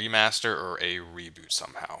either a remaster or a reboot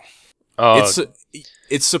somehow.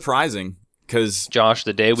 It's surprising because Josh,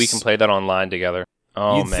 the day we can play that online together.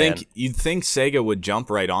 Oh man, you'd think Sega would jump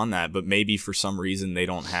right on that, but maybe for some reason they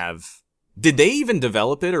don't have. Did they even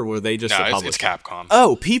develop it, or were they just a publisher? It's Capcom.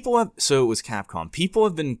 Oh, so it was Capcom. People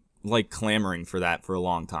have been like clamoring for that for a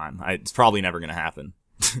long time. It's probably never going to happen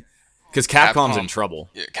because Capcom's in trouble.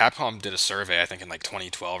 Yeah, Capcom did a survey, I think in like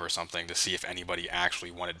 2012 or something, to see if anybody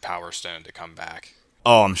actually wanted Power Stone to come back.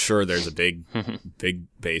 Oh, I'm sure there's a big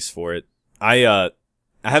base for it. I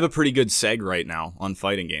have a pretty good seg right now on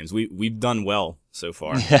fighting games. We've done well so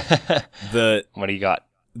far. What do you got?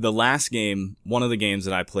 The last game, one of the games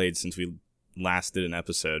that I played since we last did an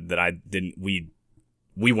episode that we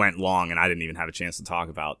went long and I didn't even have a chance to talk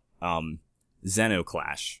about,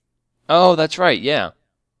 Xenoclash. Oh, that's right, yeah.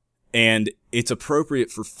 And it's appropriate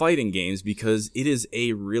for fighting games because it is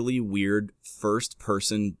a really weird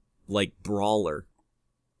first-person, like, brawler.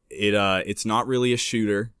 It's not really a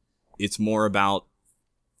shooter. It's more about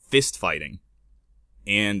fist fighting.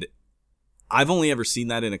 And I've only ever seen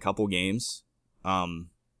that in a couple games.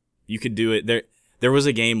 You could do it. There was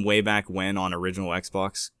a game way back when on original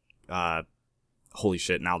Xbox. Holy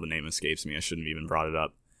shit, now the name escapes me. I shouldn't have even brought it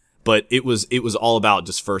up. But it was all about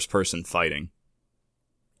just first-person fighting.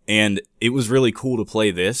 And it was really cool to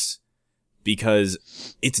play this because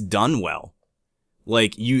it's done well.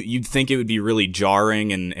 Like, you'd think it would be really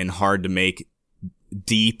jarring and hard to make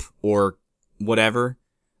deep or whatever.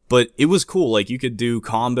 But it was cool. Like, you could do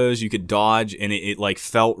combos, you could dodge, and it like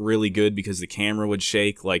felt really good because the camera would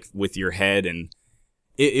shake like with your head, and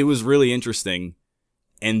it was really interesting.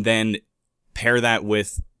 And then pair that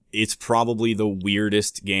with, it's probably the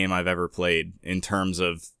weirdest game I've ever played in terms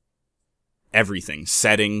of everything.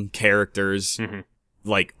 Setting, characters,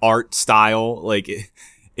 like art style. Like,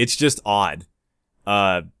 it's just odd.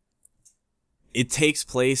 It takes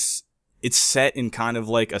place, it's set in kind of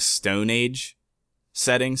like a Stone Age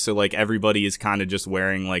setting, so like everybody is kind of just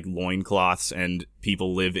wearing like loincloths and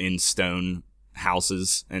people live in stone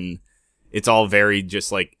houses, and it's all very just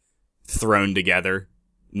like thrown together,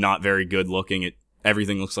 not very good looking.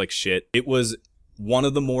 Everything looks like shit. It was one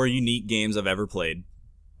of the more unique games I've ever played,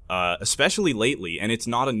 especially lately, and it's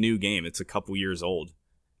not a new game. It's a couple years old.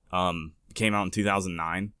 It came out in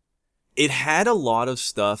 2009. It had a lot of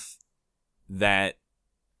stuff that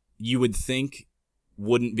you would think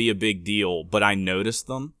wouldn't be a big deal, but I noticed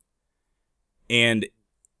them. And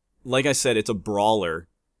like I said, it's a brawler.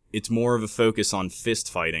 It's more of a focus on fist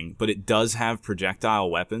fighting, but it does have projectile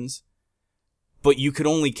weapons. But you could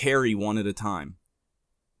only carry one at a time,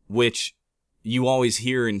 which you always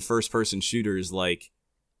hear in first-person shooters, like,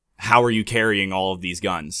 how are you carrying all of these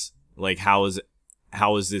guns? Like, how is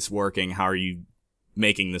this working? How are you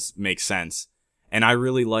making this make sense? And I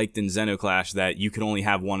really liked in Xenoclash that you could only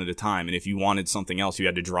have one at a time, and if you wanted something else, you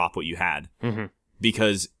had to drop what you had. Mm-hmm.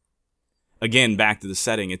 Because, again, back to the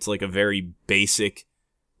setting, it's like a very basic,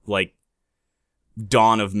 like,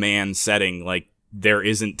 dawn of man setting. Like, there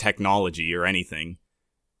isn't technology or anything.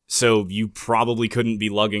 So you probably couldn't be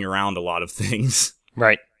lugging around a lot of things.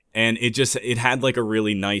 Right. And it had like a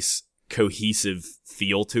really nice cohesive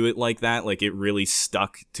feel to it like that. Like, it really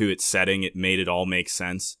stuck to its setting. It made it all make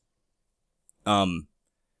sense.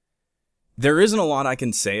 There isn't a lot I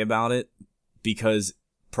can say about it because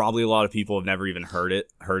probably a lot of people have never even heard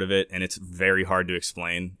of it, and it's very hard to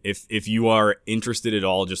explain. If you are interested at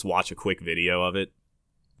all, just watch a quick video of it.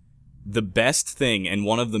 The best thing, and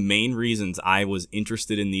one of the main reasons I was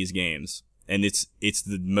interested in these games, and it's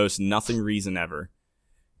the most nothing reason ever,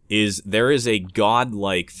 is there is a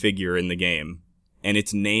godlike figure in the game, and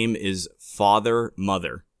its name is Father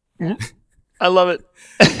Mother. I love it.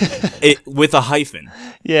 With a hyphen.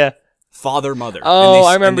 Yeah. Father, mother. Oh,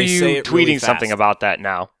 I remember you say it tweeting really something fast. about that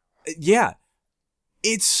now. Yeah.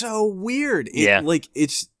 It's so weird. Yeah.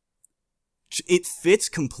 It fits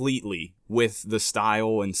completely with the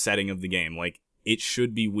style and setting of the game. Like, it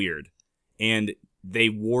should be weird. And they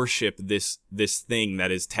worship this thing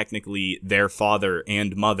that is technically their father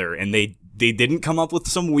and mother, and they didn't come up with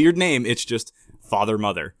some weird name. It's just father,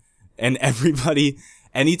 mother. And everybody,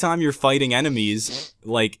 anytime you're fighting enemies,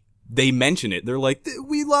 like, they mention it. They're like,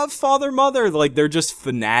 we love father, mother. Like, they're just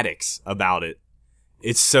fanatics about it.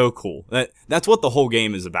 It's so cool. That's what the whole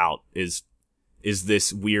game is about, is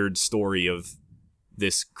this weird story of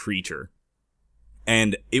this creature.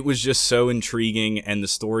 And it was just so intriguing, and the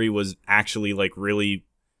story was actually, like, really,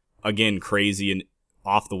 again, crazy and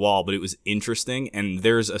off the wall, but it was interesting. And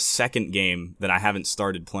there's a second game that I haven't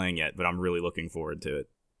started playing yet, but I'm really looking forward to it.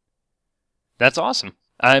 That's awesome.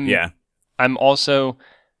 I'm also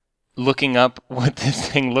looking up what this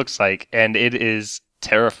thing looks like, and it is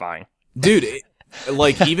terrifying. Dude,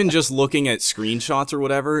 like, even just looking at screenshots or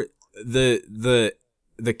whatever, the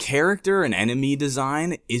character and enemy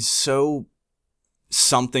design is so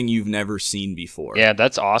something you've never seen before. Yeah,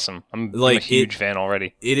 that's awesome. I'm a huge fan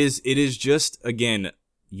already. It is just, again,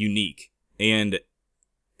 unique. And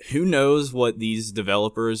who knows what these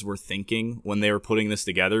developers were thinking when they were putting this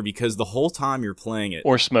together, because the whole time you're playing it,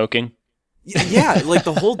 or smoking. Yeah, like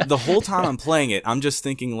the whole time I'm playing it, I'm just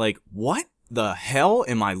thinking, like, what the hell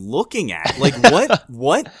am I looking at? Like,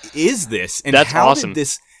 what is this? And that's awesome.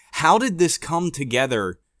 How did this come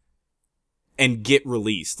together and get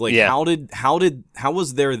released? Like, yeah. how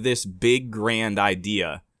was there this big grand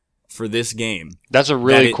idea for this game? That's a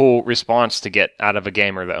really cool response to get out of a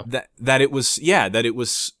gamer, though. That it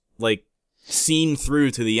was like seen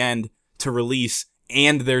through to the end to release,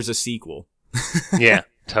 and there's a sequel. Yeah,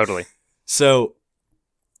 totally. So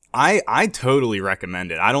I totally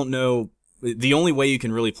recommend it. I don't know, the only way you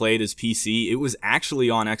can really play it is PC. It was actually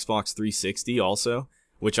on Xbox 360 also,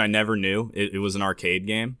 which I never knew. It was an arcade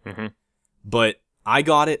game. Mm-hmm. But I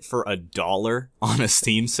got it for $1 on a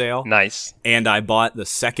Steam sale. Nice. And I bought the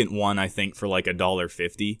second one, I think, for like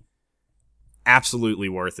 $1.50. Absolutely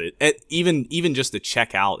worth it. Even just to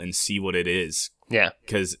check out and see what it is. Yeah.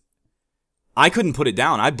 Because I couldn't put it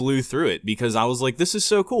down. I blew through it because I was like, this is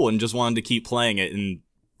so cool, and just wanted to keep playing it and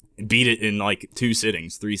beat it in like 3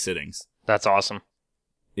 sittings. That's awesome.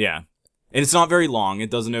 And it's not very long.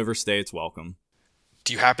 It doesn't overstay its welcome.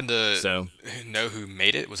 Do you happen to know who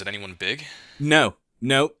made it? Was it anyone big? No.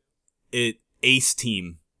 Ace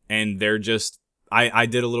Team. And they're just, I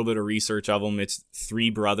did a little bit of research of them. It's 3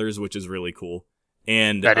 brothers, which is really cool.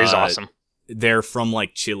 And that is awesome. They're from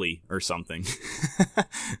like Chile or something.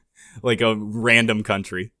 Like a random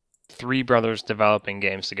country. 3 brothers developing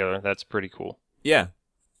games together. That's pretty cool. Yeah.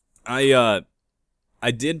 I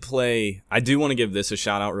did play, I do want to give this a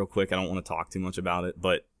shout out real quick. I don't want to talk too much about it,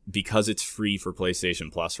 but because it's free for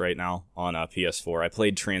PlayStation Plus right now on PS4, I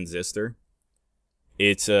played Transistor.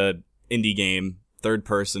 It's a indie game,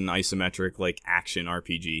 third-person, isometric, like, action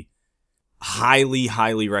RPG. Highly,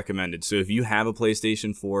 highly recommended. So if you have a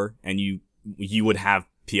PlayStation 4 and you would have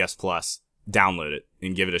PS Plus, download it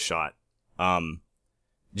and give it a shot.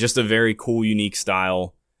 Just a very cool, unique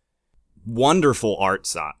style. Wonderful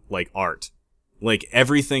art. Like,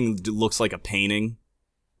 everything looks like a painting,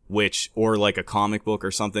 or like a comic book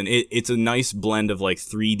or something. It's a nice blend of like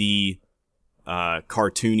 3D,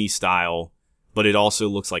 cartoony style, but it also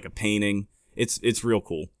looks like a painting. It's real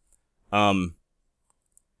cool.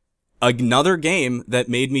 Another game that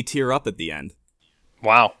made me tear up at the end.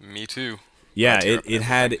 Wow. Me too. Yeah, it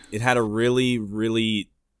had a really, really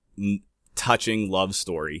touching love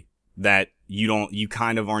story that you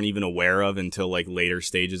kind of aren't even aware of until like later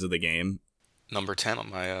stages of the game. Number 10 on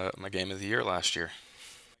my game of the year last year.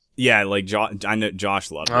 Yeah, like I know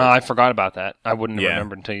Josh loved it. I forgot about that. I wouldn't have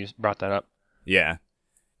remembered until you brought that up. Yeah.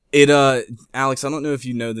 Alex, I don't know if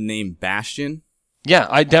you know the name Bastion. Yeah,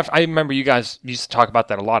 I remember you guys used to talk about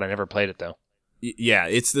that a lot. I never played it though. Yeah,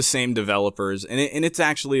 it's the same developers, and it's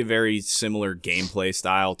actually a very similar gameplay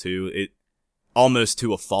style too. It almost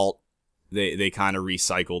to a fault. They kind of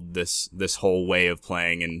recycled this whole way of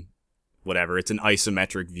playing and whatever. It's an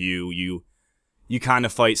isometric view. You kind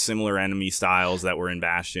of fight similar enemy styles that were in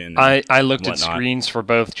Bastion. I looked at screens for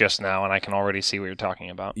both just now, and I can already see what you're talking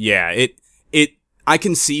about. Yeah, I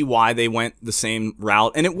can see why they went the same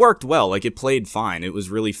route, and it worked well. Like, it played fine. It was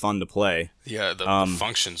really fun to play. Yeah, the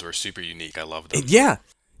functions were super unique. I loved them.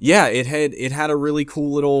 Yeah, it had a really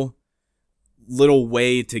cool little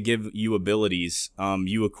way to give you abilities.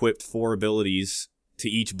 You equipped 4 abilities to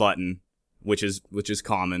each button, which is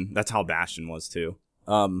common. That's how Bastion was too.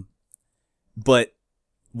 But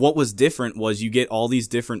what was different was you get all these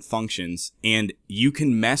different functions, and you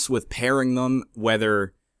can mess with pairing them,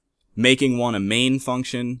 whether making one a main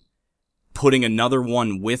function, putting another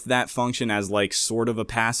one with that function as like sort of a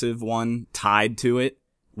passive one tied to it,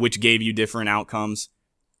 which gave you different outcomes.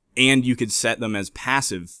 And you could set them as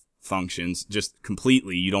passive functions, just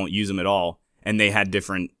completely. You don't use them at all. And they had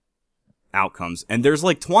different outcomes. And there's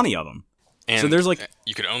like 20 of them. And so there's like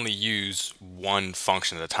you could only use one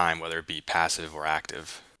function at a time, whether it be passive or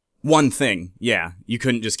active. one thing. Yeah. You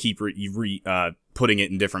couldn't just keep putting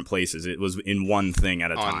it in different places. It was in one thing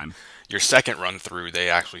at a time. Your second run through, they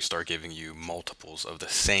actually start giving you multiples of the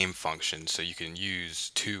same function, so you can use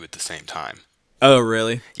two at the same time. Oh,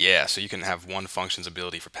 really? Yeah, so you can have one function's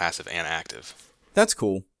ability for passive and active. That's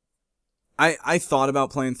cool. I thought about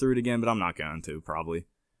playing through it again, but I'm not going to, probably.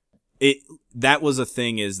 That was a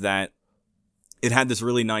thing, is that it had this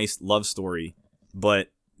really nice love story, but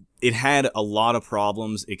it had a lot of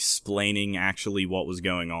problems explaining actually what was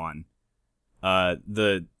going on.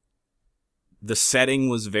 The setting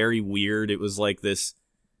was very weird. It was like this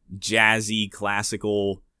jazzy,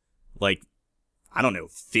 classical, like, I don't know,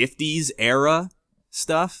 50s era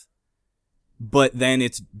stuff. But then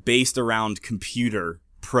it's based around computer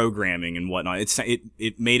programming and whatnot.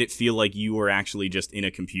 It made it feel like you were actually just in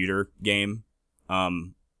a computer game.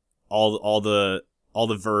 All the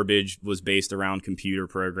verbiage was based around computer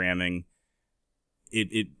programming.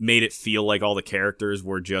 It made it feel like all the characters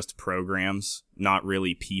were just programs, not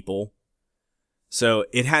really people. So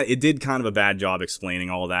it did kind of a bad job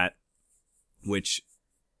explaining all that, which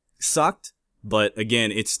sucked. But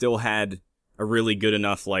again, it still had a really good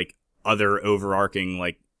enough, like, other overarching,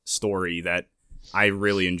 like, story that I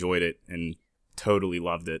really enjoyed it and totally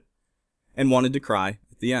loved it and wanted to cry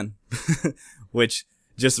at the end, which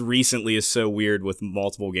just recently is so weird with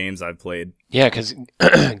multiple games I've played. Yeah, because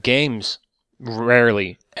games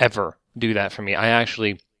rarely ever do that for me. I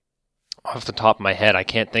actually, off the top of my head, I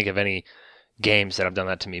can't think of any games that have done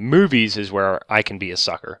that to me. Movies is where I can be a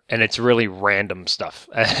sucker, and it's really random stuff,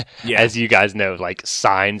 Yeah. as you guys know, like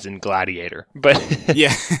Signs and Gladiator. But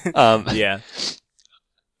Yeah. yeah,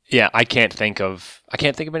 yeah, I can't think of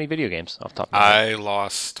any video games off the top of my head. I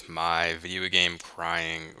lost my video game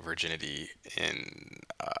crying virginity in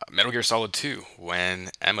Metal Gear Solid 2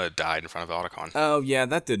 when Emma died in front of Otacon. Oh, yeah,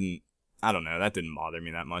 that didn't bother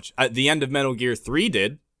me that much. The end of Metal Gear 3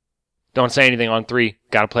 did. Don't say anything on 3.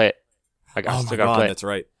 Gotta play it. Oh still my gotta god, play it. that's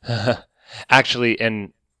right. Actually,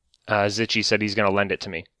 and Zitchy said he's gonna lend it to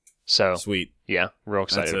me. So Sweet. yeah, real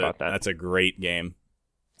excited about that. That's a great game.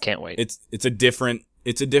 Can't wait. It's a different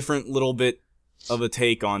little bit of a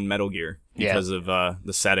take on Metal Gear because of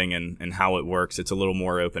the setting and how it works. It's a little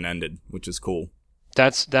more open-ended, which is cool.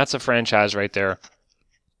 That's a franchise right there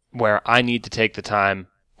where I need to take the time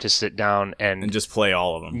to sit down and just play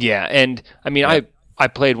all of them. Yeah, and I mean, Yeah. I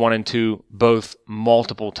played 1 and 2 both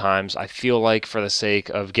multiple times. I feel like for the sake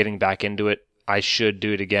of getting back into it, I should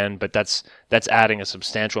do it again, but that's adding a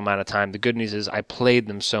substantial amount of time. The good news is I played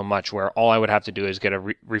them so much where all I would have to do is get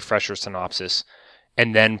a refresher synopsis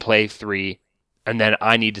and then play 3, and then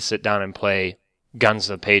I need to sit down and play Guns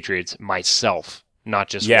of the Patriots myself, not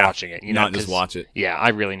just watching it. Not just watch it. Yeah, I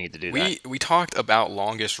really need to do that. We talked about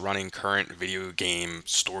longest running current video game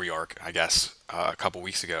story arc, I guess, a couple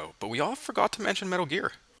weeks ago, but we all forgot to mention Metal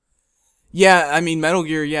Gear. Yeah, I mean, Metal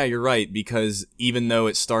Gear, yeah, you're right, because even though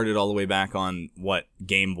it started all the way back on,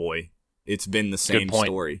 Game Boy, it's been the same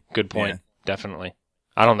story. Good point. Yeah. Definitely.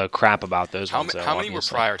 I don't know crap about those ones, though, How many were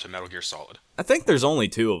obviously. prior to Metal Gear Solid? I think there's only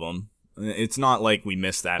 2 of them. It's not like we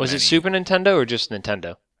missed that Was many. it Super Nintendo or just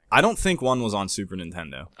Nintendo? I don't think one was on Super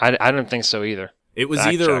Nintendo. I don't think so either. It was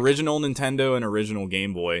Fact either check. original Nintendo and original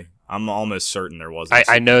Game Boy. I'm almost certain there wasn't.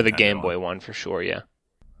 I know the Nintendo Game one. Boy one for sure, yeah.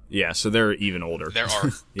 Yeah, so they're even older. There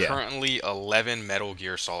are Yeah. currently 11 Metal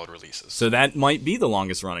Gear Solid releases. So that might be the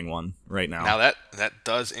longest running one right now. Now that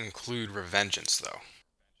does include Revengeance, though.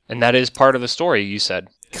 And that is part of the story, you said.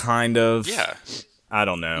 Kind of. Yeah. I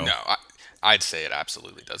don't know. No, I'd say it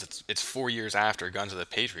absolutely does. It's 4 years after Guns of the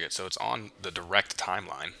Patriot, so it's on the direct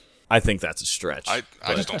timeline. I think that's a stretch. I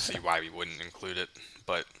just don't see why we wouldn't include it.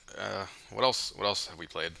 But what else have we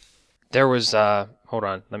played? There was, hold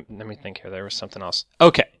on, let me think here. There was something else.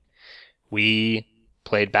 Okay. We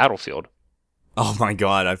played Battlefield. Oh my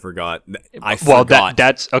god, I forgot. I forgot. Well,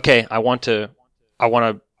 that's, okay, I want to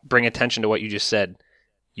bring attention to what you just said.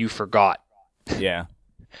 You forgot. Yeah.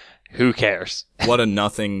 Who cares? What a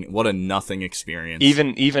nothing experience.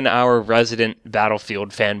 Even our resident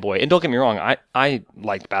Battlefield fanboy, and don't get me wrong, I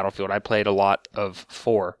liked Battlefield. I played a lot of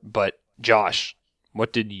 4, but Josh,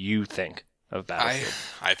 what did you think? of Battlefield?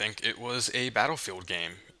 I think it was a Battlefield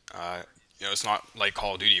game. It's not like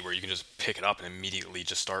Call of Duty where you can just pick it up and immediately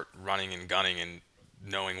just start running and gunning and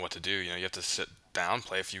knowing what to do. You have to sit down,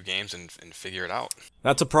 play a few games, and figure it out.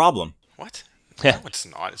 That's a problem. What? Yeah. No, it's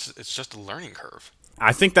not. It's just a learning curve.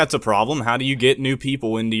 I think that's a problem. How do you get new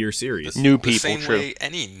people into your series? New The people, same true. way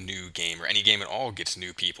any new game or any game at all gets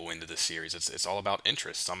new people into the series. It's all about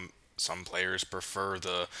interest. Some players prefer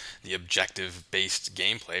the objective based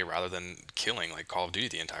gameplay rather than killing like Call of Duty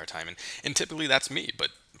the entire time, and typically that's me. But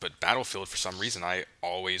Battlefield, for some reason, I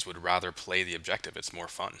always would rather play the objective. It's more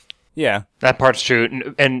fun. Yeah. That part's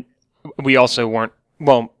true. And we also weren't,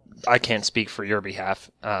 well, I can't speak for your behalf,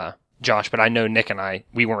 Josh, but I know Nick and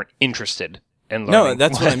we weren't interested in learning. No,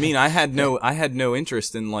 that's what I mean. I had no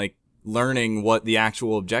interest in like learning what the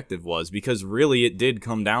actual objective was, because really it did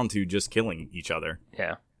come down to just killing each other.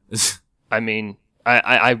 Yeah. I mean,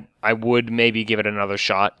 I would maybe give it another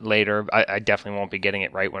shot later. I definitely won't be getting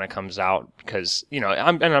it right when it comes out because,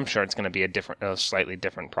 I'm sure it's going to be a slightly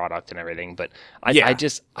different product and everything, but I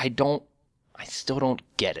still don't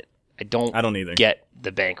get it. I don't either. Get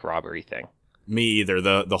the bank robbery thing. Me either.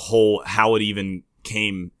 The whole how it even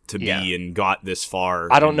came to be and got this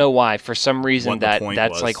far. I don't know why. For some reason that's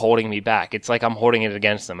was. like holding me back. It's like I'm holding it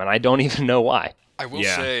against them, and I don't even know why. I will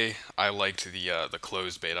say I liked the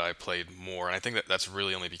closed beta. I played more, and I think that's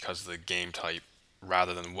really only because of the game type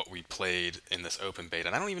rather than what we played in this open beta.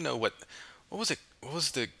 And I don't even know what was it. What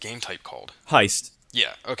was the game type called? Heist.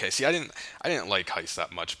 Yeah. Okay. See, I didn't like Heist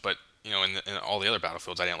that much, but in all the other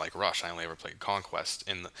Battlefields, I didn't like Rush. I only ever played Conquest.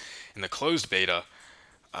 In the closed beta,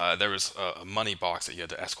 there was a money box that you had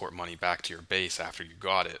to escort money back to your base after you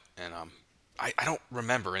got it, and I don't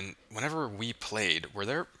remember. And whenever we played, were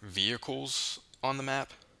there vehicles on the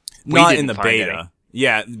map? Not in the beta. Any.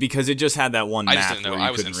 Yeah, because it just had that one map. I just didn't know. Where you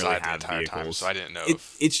I was couldn't inside really the have entire vehicles. time, so I didn't know.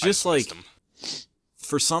 It's just like, them.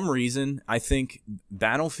 For some reason, I think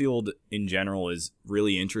Battlefield in general is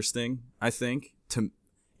really interesting. I think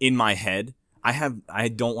in my head, I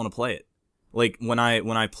don't want to play it. Like when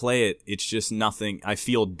I play it, it's just nothing. I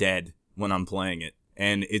feel dead when I'm playing it,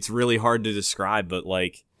 and it's really hard to describe. But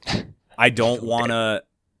like, I don't want to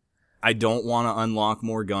unlock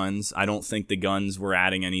more guns. I don't think the guns were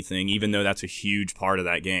adding anything, even though that's a huge part of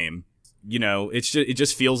that game. It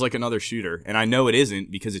just feels like another shooter, and I know it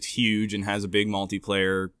isn't because it's huge and has a big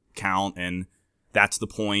multiplayer count, and that's the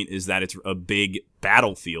point, is that it's a big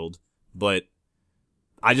Battlefield. But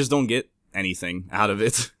I just don't get anything out of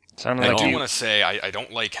it. I do want to say I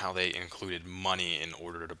don't like how they included money in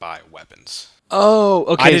order to buy weapons. Oh,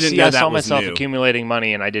 okay. I saw was myself new. accumulating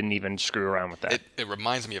money, and I didn't even screw around with that. It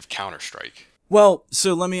reminds me of Counter-Strike. Well,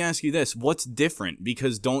 so let me ask you this. What's different?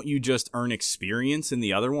 Because don't you just earn experience in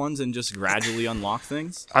the other ones and just gradually unlock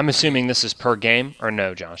things? I'm assuming this is per game, or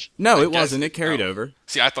no, Josh? No, it wasn't. It carried over.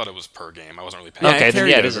 See, I thought it was per game. I wasn't really paying Okay, attention.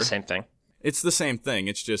 then it is the same thing. It's the same thing.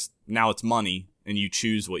 It's just now it's money, and you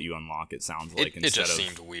choose what you unlock, it sounds like, It instead just of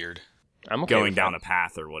seemed weird. I'm okay going with down that. a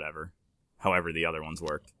path or whatever. However the other ones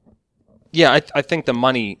worked. Yeah, I think the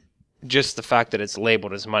money, just the fact that it's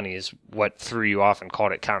labeled as money, is what threw you off and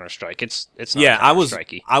called it Counter-Strike. It's not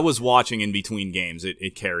Counter-Strike-y. I was watching in between games.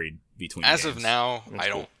 It carried between As games. of now, That's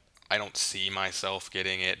cool. I don't see myself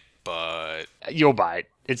getting it, but You'll buy it.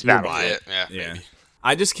 It's buy Battlefield. it. Yeah, Yeah. maybe.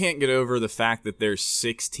 I just can't get over the fact that there's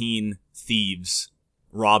 16 thieves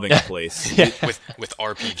robbing a place. Yeah. with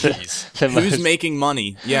RPGs. Who's making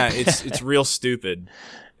money? Yeah, it's real stupid.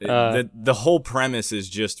 The whole premise is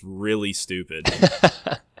just really stupid.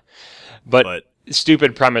 But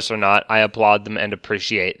stupid premise or not, I applaud them and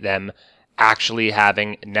appreciate them actually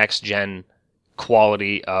having next-gen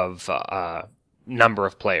quality of number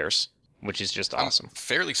of players, which is just awesome. I'm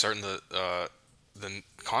fairly certain that the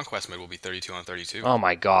Conquest mode will be 32 on 32. Oh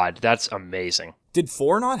my god, that's amazing. Did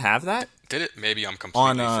 4 not have that Did it? Maybe I'm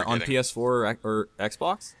completely on forgetting. PS4 or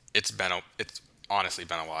Xbox? It's honestly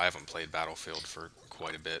been a while. I haven't played Battlefield for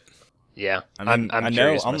quite a bit. Yeah, I mean, I'm I know.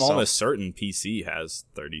 curious I'm myself. almost certain PC has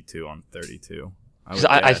 32 on 32.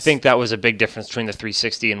 I think that was a big difference between the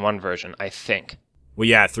 360 and one version. I think. Well,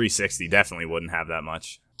 yeah, 360 definitely wouldn't have that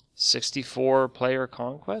much. 64 player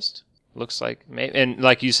Conquest looks like, maybe, and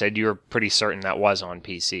like you said, you were pretty certain that was on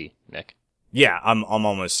PC, Nick. Yeah, I'm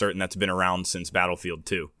almost certain that's been around since Battlefield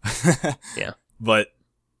 2. Yeah, but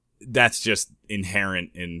that's just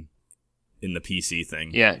inherent in the PC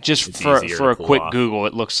thing. yeah. Just It's for easier to a pull quick off. Google,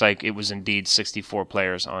 it looks like it was indeed 64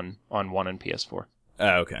 players on one and PS4. Oh,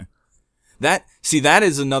 okay. That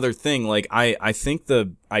is another thing. Like, I think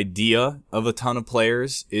the idea of a ton of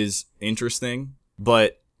players is interesting,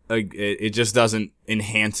 but it just doesn't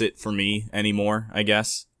enhance it for me anymore, I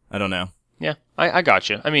guess. I don't know. Yeah, I got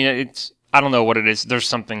you. I mean, I don't know what it is. There's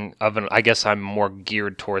something of an. I guess I'm more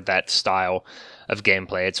geared toward that style of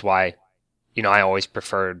gameplay. It's why, I always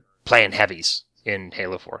preferred playing heavies in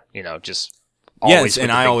Halo 4. Just always with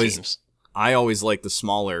and the big teams. I always like the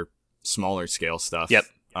smaller scale stuff. Yep.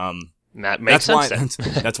 That makes sense.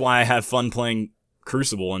 That's why I have fun playing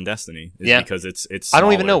Crucible and Destiny. Because it's. I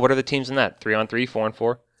don't even know, what are the teams in that? 3-on-3,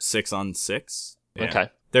 4-on-4, 6-on-6. Yeah. Okay.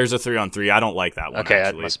 There's a 3-on-3. I don't like that one. Okay,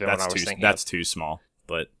 actually. that must have been what I was thinking. That's too small.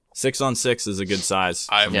 But 6-on-6 is a good size.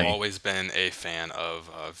 I've always been a fan of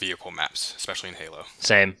vehicle maps, especially in Halo.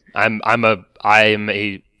 Same. I am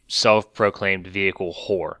a self-proclaimed vehicle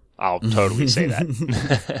whore. I'll totally say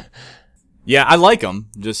that. Yeah, I like them.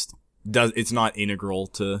 Just it's not integral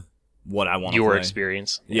to what I want to play. Your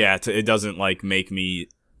experience. Yeah, it doesn't make me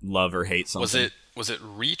love or hate something. Was it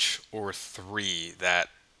Reach or 3 that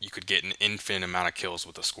you could get an infinite amount of kills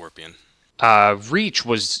with a Scorpion? Reach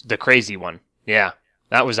was the crazy one. Yeah,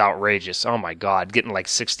 that was outrageous. Oh my god, getting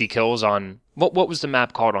 60 kills on what was the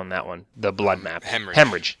map called on that one? The blood map.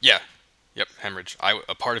 Hemorrhage. Yeah. Yep, Hemorrhage.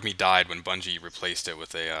 A part of me died when Bungie replaced it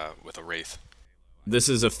with a Wraith. This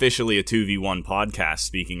is officially a 2v1 podcast,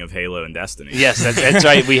 speaking of Halo and Destiny. Yes, that's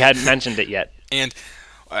right. We hadn't mentioned it yet. And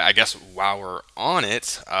I guess while we're on it,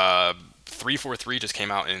 343 just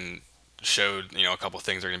came out and showed, a couple of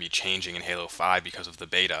things are going to be changing in Halo 5 because of the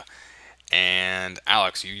beta. And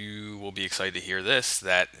Alex, you will be excited to hear this,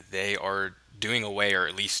 that they are doing away or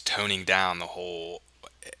at least toning down the whole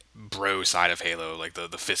bro side of Halo, like the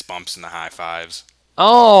fist bumps and the high fives.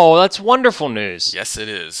 Oh, that's wonderful news. Yes, it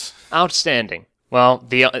is. Outstanding. Well,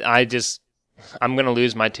 I'm going to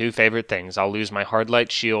lose my two favorite things. I'll lose my hard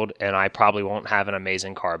light shield, and I probably won't have an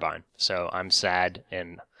amazing carbine. So I'm sad,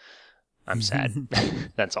 and I'm sad.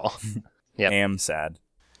 That's all. Yep. Am sad.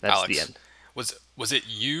 That's Alex, the end. Was it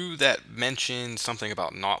you that mentioned something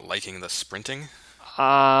about not liking the sprinting?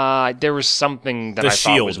 There was something that I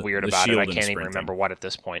thought was weird about it. I can't even remember what at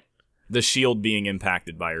this point. The shield being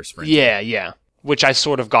impacted by your sprinting. Yeah. Which I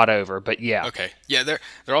sort of got over, but yeah. Okay. Yeah, they're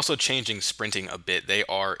also changing sprinting a bit. They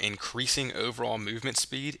are increasing overall movement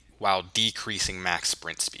speed while decreasing max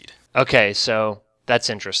sprint speed. Okay, so that's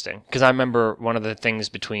interesting. Because I remember one of the things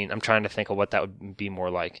I'm trying to think of what that would be more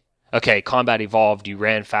like. Okay, Combat Evolved, you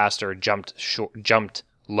ran faster, jumped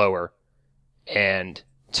lower, and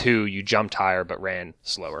 2, you jumped higher but ran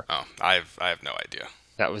slower. Oh, I have no idea.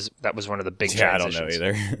 That was one of the big transitions. transitions. I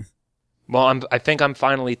don't know either. Well, I think I'm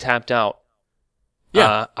finally tapped out.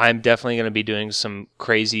 Yeah. I'm definitely going to be doing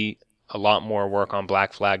a lot more work on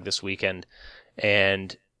Black Flag this weekend.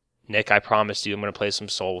 And Nick, I promised you I'm going to play some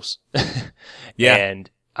Souls. Yeah. And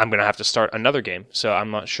I'm going to have to start another game. So I'm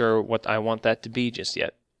not sure what I want that to be just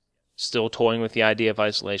yet. Still toying with the idea of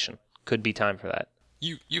isolation. Could be time for that.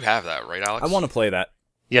 You have that, right, Alex? I want to play that.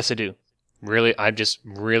 Yes, I do. Really, I just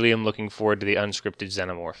really am looking forward to the unscripted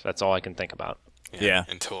Xenomorph. That's all I can think about. Yeah.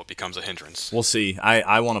 Until it becomes a hindrance. We'll see.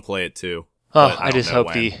 I want to play it too. Oh, I just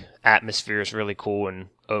hope the atmosphere is really cool and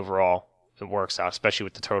overall it works out, especially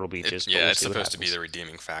with the turtle beaches. It's supposed to be the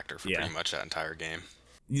redeeming factor for pretty much that entire game.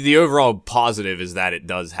 The overall positive is that it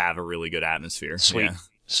does have a really good atmosphere.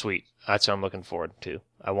 Sweet. That's what I'm looking forward to.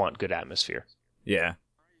 I want good atmosphere. Yeah.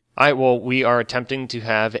 All right, well, we are attempting to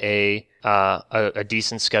have a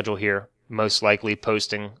decent schedule here, most likely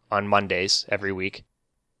posting on Mondays every week.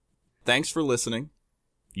 Thanks for listening.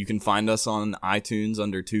 You can find us on iTunes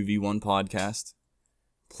under 2v1 Podcast.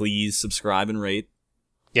 Please subscribe and rate.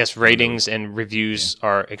 Yes, ratings and reviews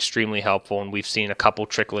are extremely helpful, and we've seen a couple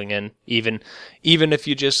trickling in. Even if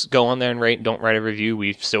you just go on there and rate and don't write a review,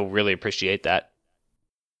 we still really appreciate that.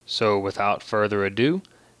 So without further ado,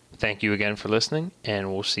 thank you again for listening,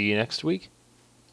 and we'll see you next week.